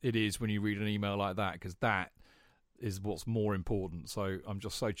nonsense it is when you read an email like that, because that is what's more important. So I'm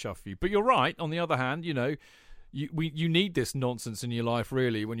just so chuffed for you. But you're right. On the other hand, you know, you need this nonsense in your life,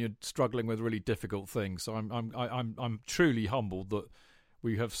 really, when you're struggling with really difficult things. So I'm truly humbled that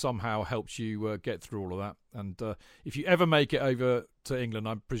we have somehow helped you get through all of that. And if you ever make it over to England,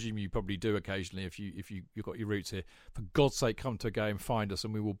 I presume you probably do occasionally. If you've got your roots here, for God's sake, come to a game, find us,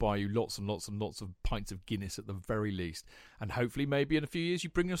 and we will buy you lots and lots and lots of pints of Guinness at the very least. And hopefully, maybe in a few years, you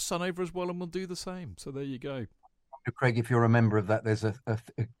bring your son over as well, and we'll do the same. So there you go. Craig, if you're a member of that, there's a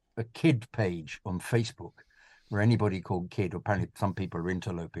kid page on Facebook where anybody called Kid, or apparently some people are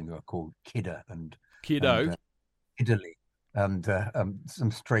interloping, are called Kidder and Kiddo, Italy, and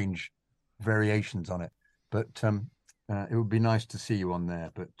some strange variations on it. But it would be nice to see you on there.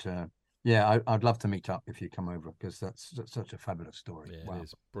 But yeah, I'd love to meet up if you come over, because that's such a fabulous story. Yeah, wow. It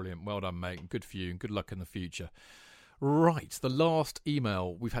is brilliant. Well done, mate. Good for you, and good luck in the future. Right, the last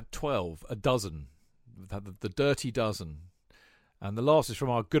email. We've had 12, a dozen. We've had the dirty dozen. And the last is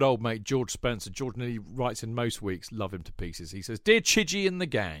from our good old mate, George Spencer. George nearly writes in most weeks. Love him to pieces. He says, Dear Chidgey and the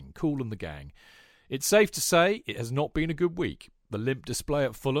gang, Cool and the gang, it's safe to say it has not been a good week. The limp display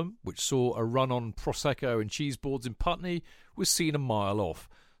at Fulham, which saw a run on Prosecco and cheese boards in Putney, was seen a mile off.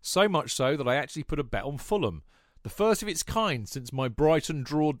 So much so that I actually put a bet on Fulham. The first of its kind since my Brighton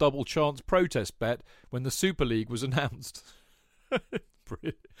draw double chance protest bet when the Super League was announced.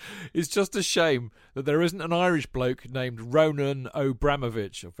 It's just a shame that there isn't an Irish bloke named Ronan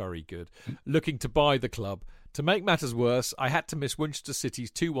Obramovich, very good, looking to buy the club. To make matters worse, I had to miss Winchester City's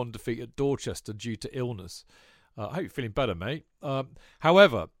 2-1 defeat at Dorchester due to illness. I hope you're feeling better, mate.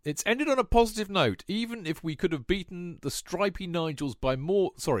 However, it's ended on a positive note. Even if we could have beaten the Stripey Nigels by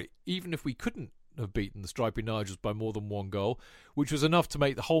more... even if we couldn't have beaten the Stripey Nigels by more than one goal, which was enough to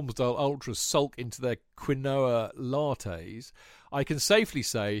make the Holmesdale Ultras sulk into their quinoa lattes, I can safely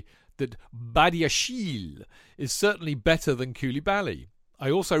say that Badiashile is certainly better than Koulibaly. I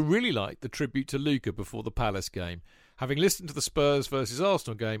also really liked the tribute to Luca before the Palace game. Having listened to the Spurs versus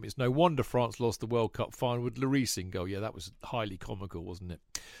Arsenal game, it's no wonder France lost the World Cup final with Lloris in goal. Yeah, that was highly comical, wasn't it?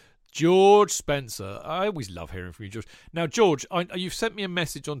 George Spencer. I always love hearing from you, George. Now, George, you've sent me a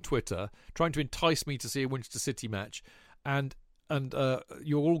message on Twitter trying to entice me to see a Winchester City match, and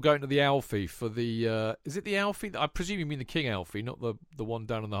you're all going to the Alfie for the... is it the Alfie? I presume you mean the King Alfie, not the one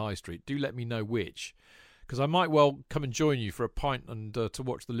down on the High Street. Do let me know which, because I might well come and join you for a pint and to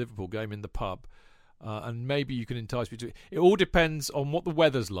watch the Liverpool game in the pub. And maybe you can entice me to it. It all depends on what the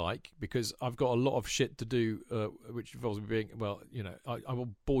weather's like, because I've got a lot of shit to do, which involves me being, well, you know, I will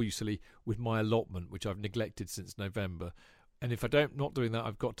bore you silly with my allotment, which I've neglected since November. And if I don't, not doing that,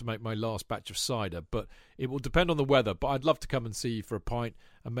 I've got to make my last batch of cider. But it will depend on the weather. But I'd love to come and see you for a pint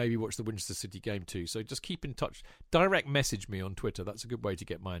and maybe watch the Winchester City game too. So just keep in touch. Direct message me on Twitter. That's a good way to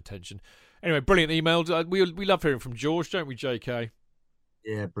get my attention. Anyway, brilliant email. We love hearing from George, don't we, JK?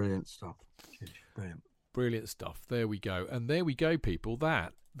 Yeah, brilliant stuff. Brilliant stuff. There we go. And there we go, people.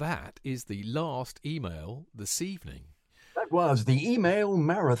 That is the last email this evening. That was the email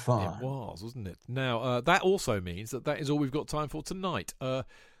marathon. It was, wasn't it? Now, that also means that is all we've got time for tonight.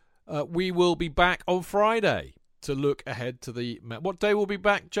 We will be back on Friday to look ahead to the... What day will we be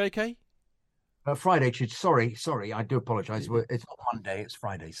back, JK? Friday, Chidge. Sorry. I do apologise. It's not Monday. It's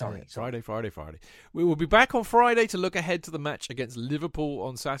Friday. Sorry. Friday. We will be back on Friday to look ahead to the match against Liverpool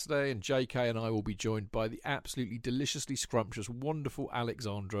on Saturday, and JK and I will be joined by the absolutely deliciously scrumptious, wonderful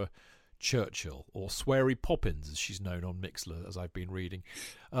Alexandra Churchill, or Sweary Poppins, as she's known on Mixlr, as I've been reading.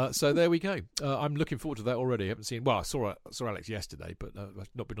 So there we go. I'm looking forward to that already. I haven't seen... Well, I saw Alex yesterday, but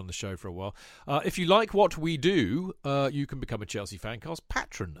I've not been on the show for a while. If you like what we do, you can become a Chelsea Fancast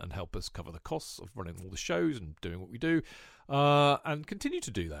patron and help us cover the costs of running all the shows and doing what we do, and continue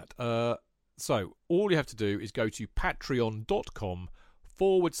to do that. So all you have to do is go to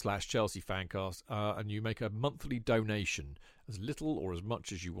patreon.com/Chelsea Fancast, and you make a monthly donation, as little or as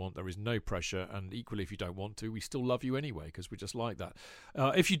much as you want. There is no pressure, and equally, if you don't want to, we still love you anyway, because we're just like that.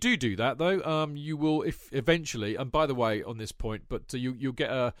 If you do that, though, you will, if eventually, and by the way, on this point, but you'll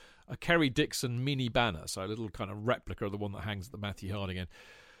get a Kerry Dixon mini banner, so a little kind of replica of the one that hangs at the Matthew Harding end.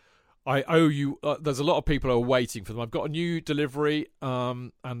 I owe you. There's a lot of people who are waiting for them. I've got a new delivery,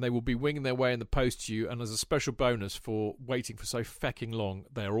 and they will be winging their way in the post to you. And as a special bonus for waiting for so fecking long,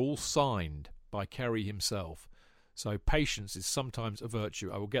 they're all signed by Kerry himself. So patience is sometimes a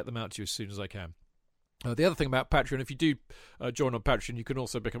virtue. I will get them out to you as soon as I can. The other thing about Patreon, if you do join on Patreon, you can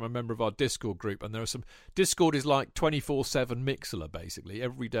also become a member of our Discord group. And there are some... Discord is like 24/7 Mixler, basically.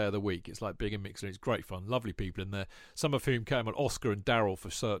 Every day of the week, it's like being in Mixler. It's great fun. Lovely people in there. Some of whom came on. Oscar and Daryl, for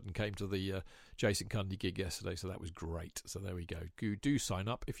certain, came to the Jason Cundy gig yesterday, so that was great. So there we go. Do sign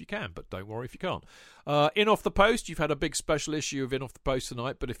up if you can, but don't worry if you can't. In Off the Post, you've had a big special issue of In Off the Post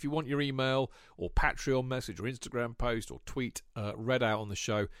tonight, but if you want your email or Patreon message or Instagram post or tweet read out on the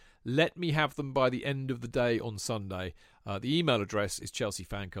show, let me have them by the end of the day on Sunday. The email address is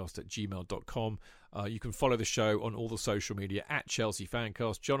chelseafancast@gmail.com. You can follow the show on all the social media at Chelsea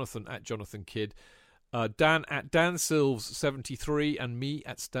Fancast, Jonathan at Jonathan Kidd, Dan at Dan Silves 73, and me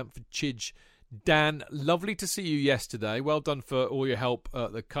at Stamford Chidge. Dan, lovely to see you yesterday. Well done for all your help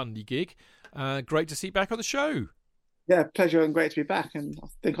at the Cundy gig. Great to see you back on the show. Yeah, pleasure and great to be back. And I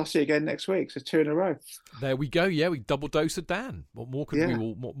think I'll see you again next week. So 2 in a row. There we go. Yeah, we double dose of Dan. What more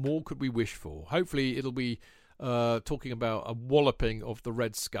could we wish for? Hopefully it'll be talking about a walloping of the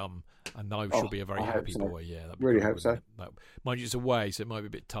Red Scum, and I shall be a very happy boy. Yeah, really hope so. Mind you, it's away, so it might be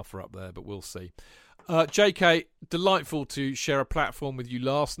a bit tougher up there, but we'll see. JK, delightful to share a platform with you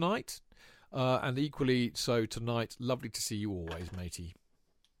last night, and equally so tonight. Lovely to see you always, matey.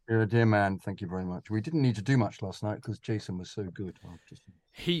 You're a dear man. Thank you very much. We didn't need to do much last night because Jason was so good.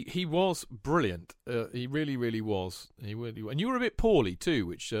 He was brilliant. He really, really was. And you were a bit poorly too,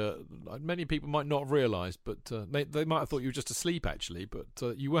 which many people might not have realised, but they might have thought you were just asleep actually.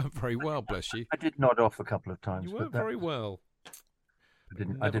 But you weren't very well, bless you. I did nod off a couple of times. You weren't very well. I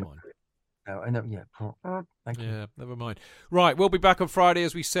didn't. No, I know. Yeah. Thank you. Yeah, never mind. Right, we'll be back on Friday,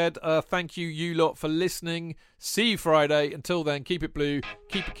 as we said. Thank you lot, for listening. See you Friday. Until then, keep it blue,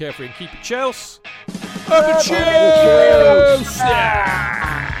 keep it carefree, and keep it Chelsea. Chelsea!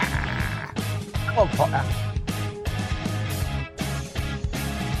 Come on, Potter.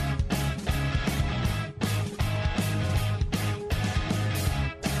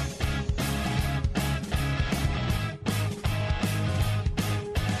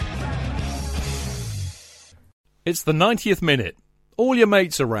 It's the 90th minute. All your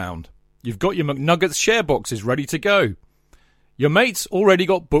mates around. You've got your McNuggets share boxes ready to go. Your mates already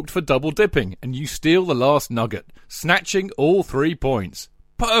got booked for double dipping, and you steal the last nugget, snatching all 3 points.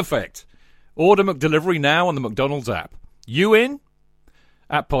 Perfect. Order McDelivery now on the McDonald's app. You in?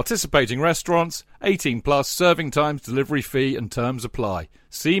 At participating restaurants, 18 plus, serving times, delivery fee and terms apply.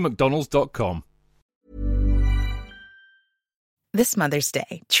 See mcdonalds.com. This Mother's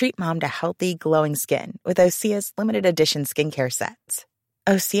Day, treat mom to healthy, glowing skin with Osea's limited edition skincare sets.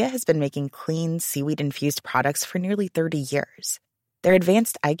 Osea has been making clean, seaweed-infused products for nearly 30 years. Their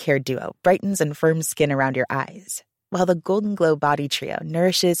advanced eye care duo brightens and firms skin around your eyes, while the Golden Glow Body Trio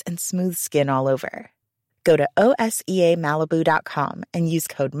nourishes and smooths skin all over. Go to OSEAMalibu.com and use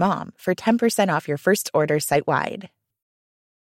code MOM for 10% off your first order site-wide.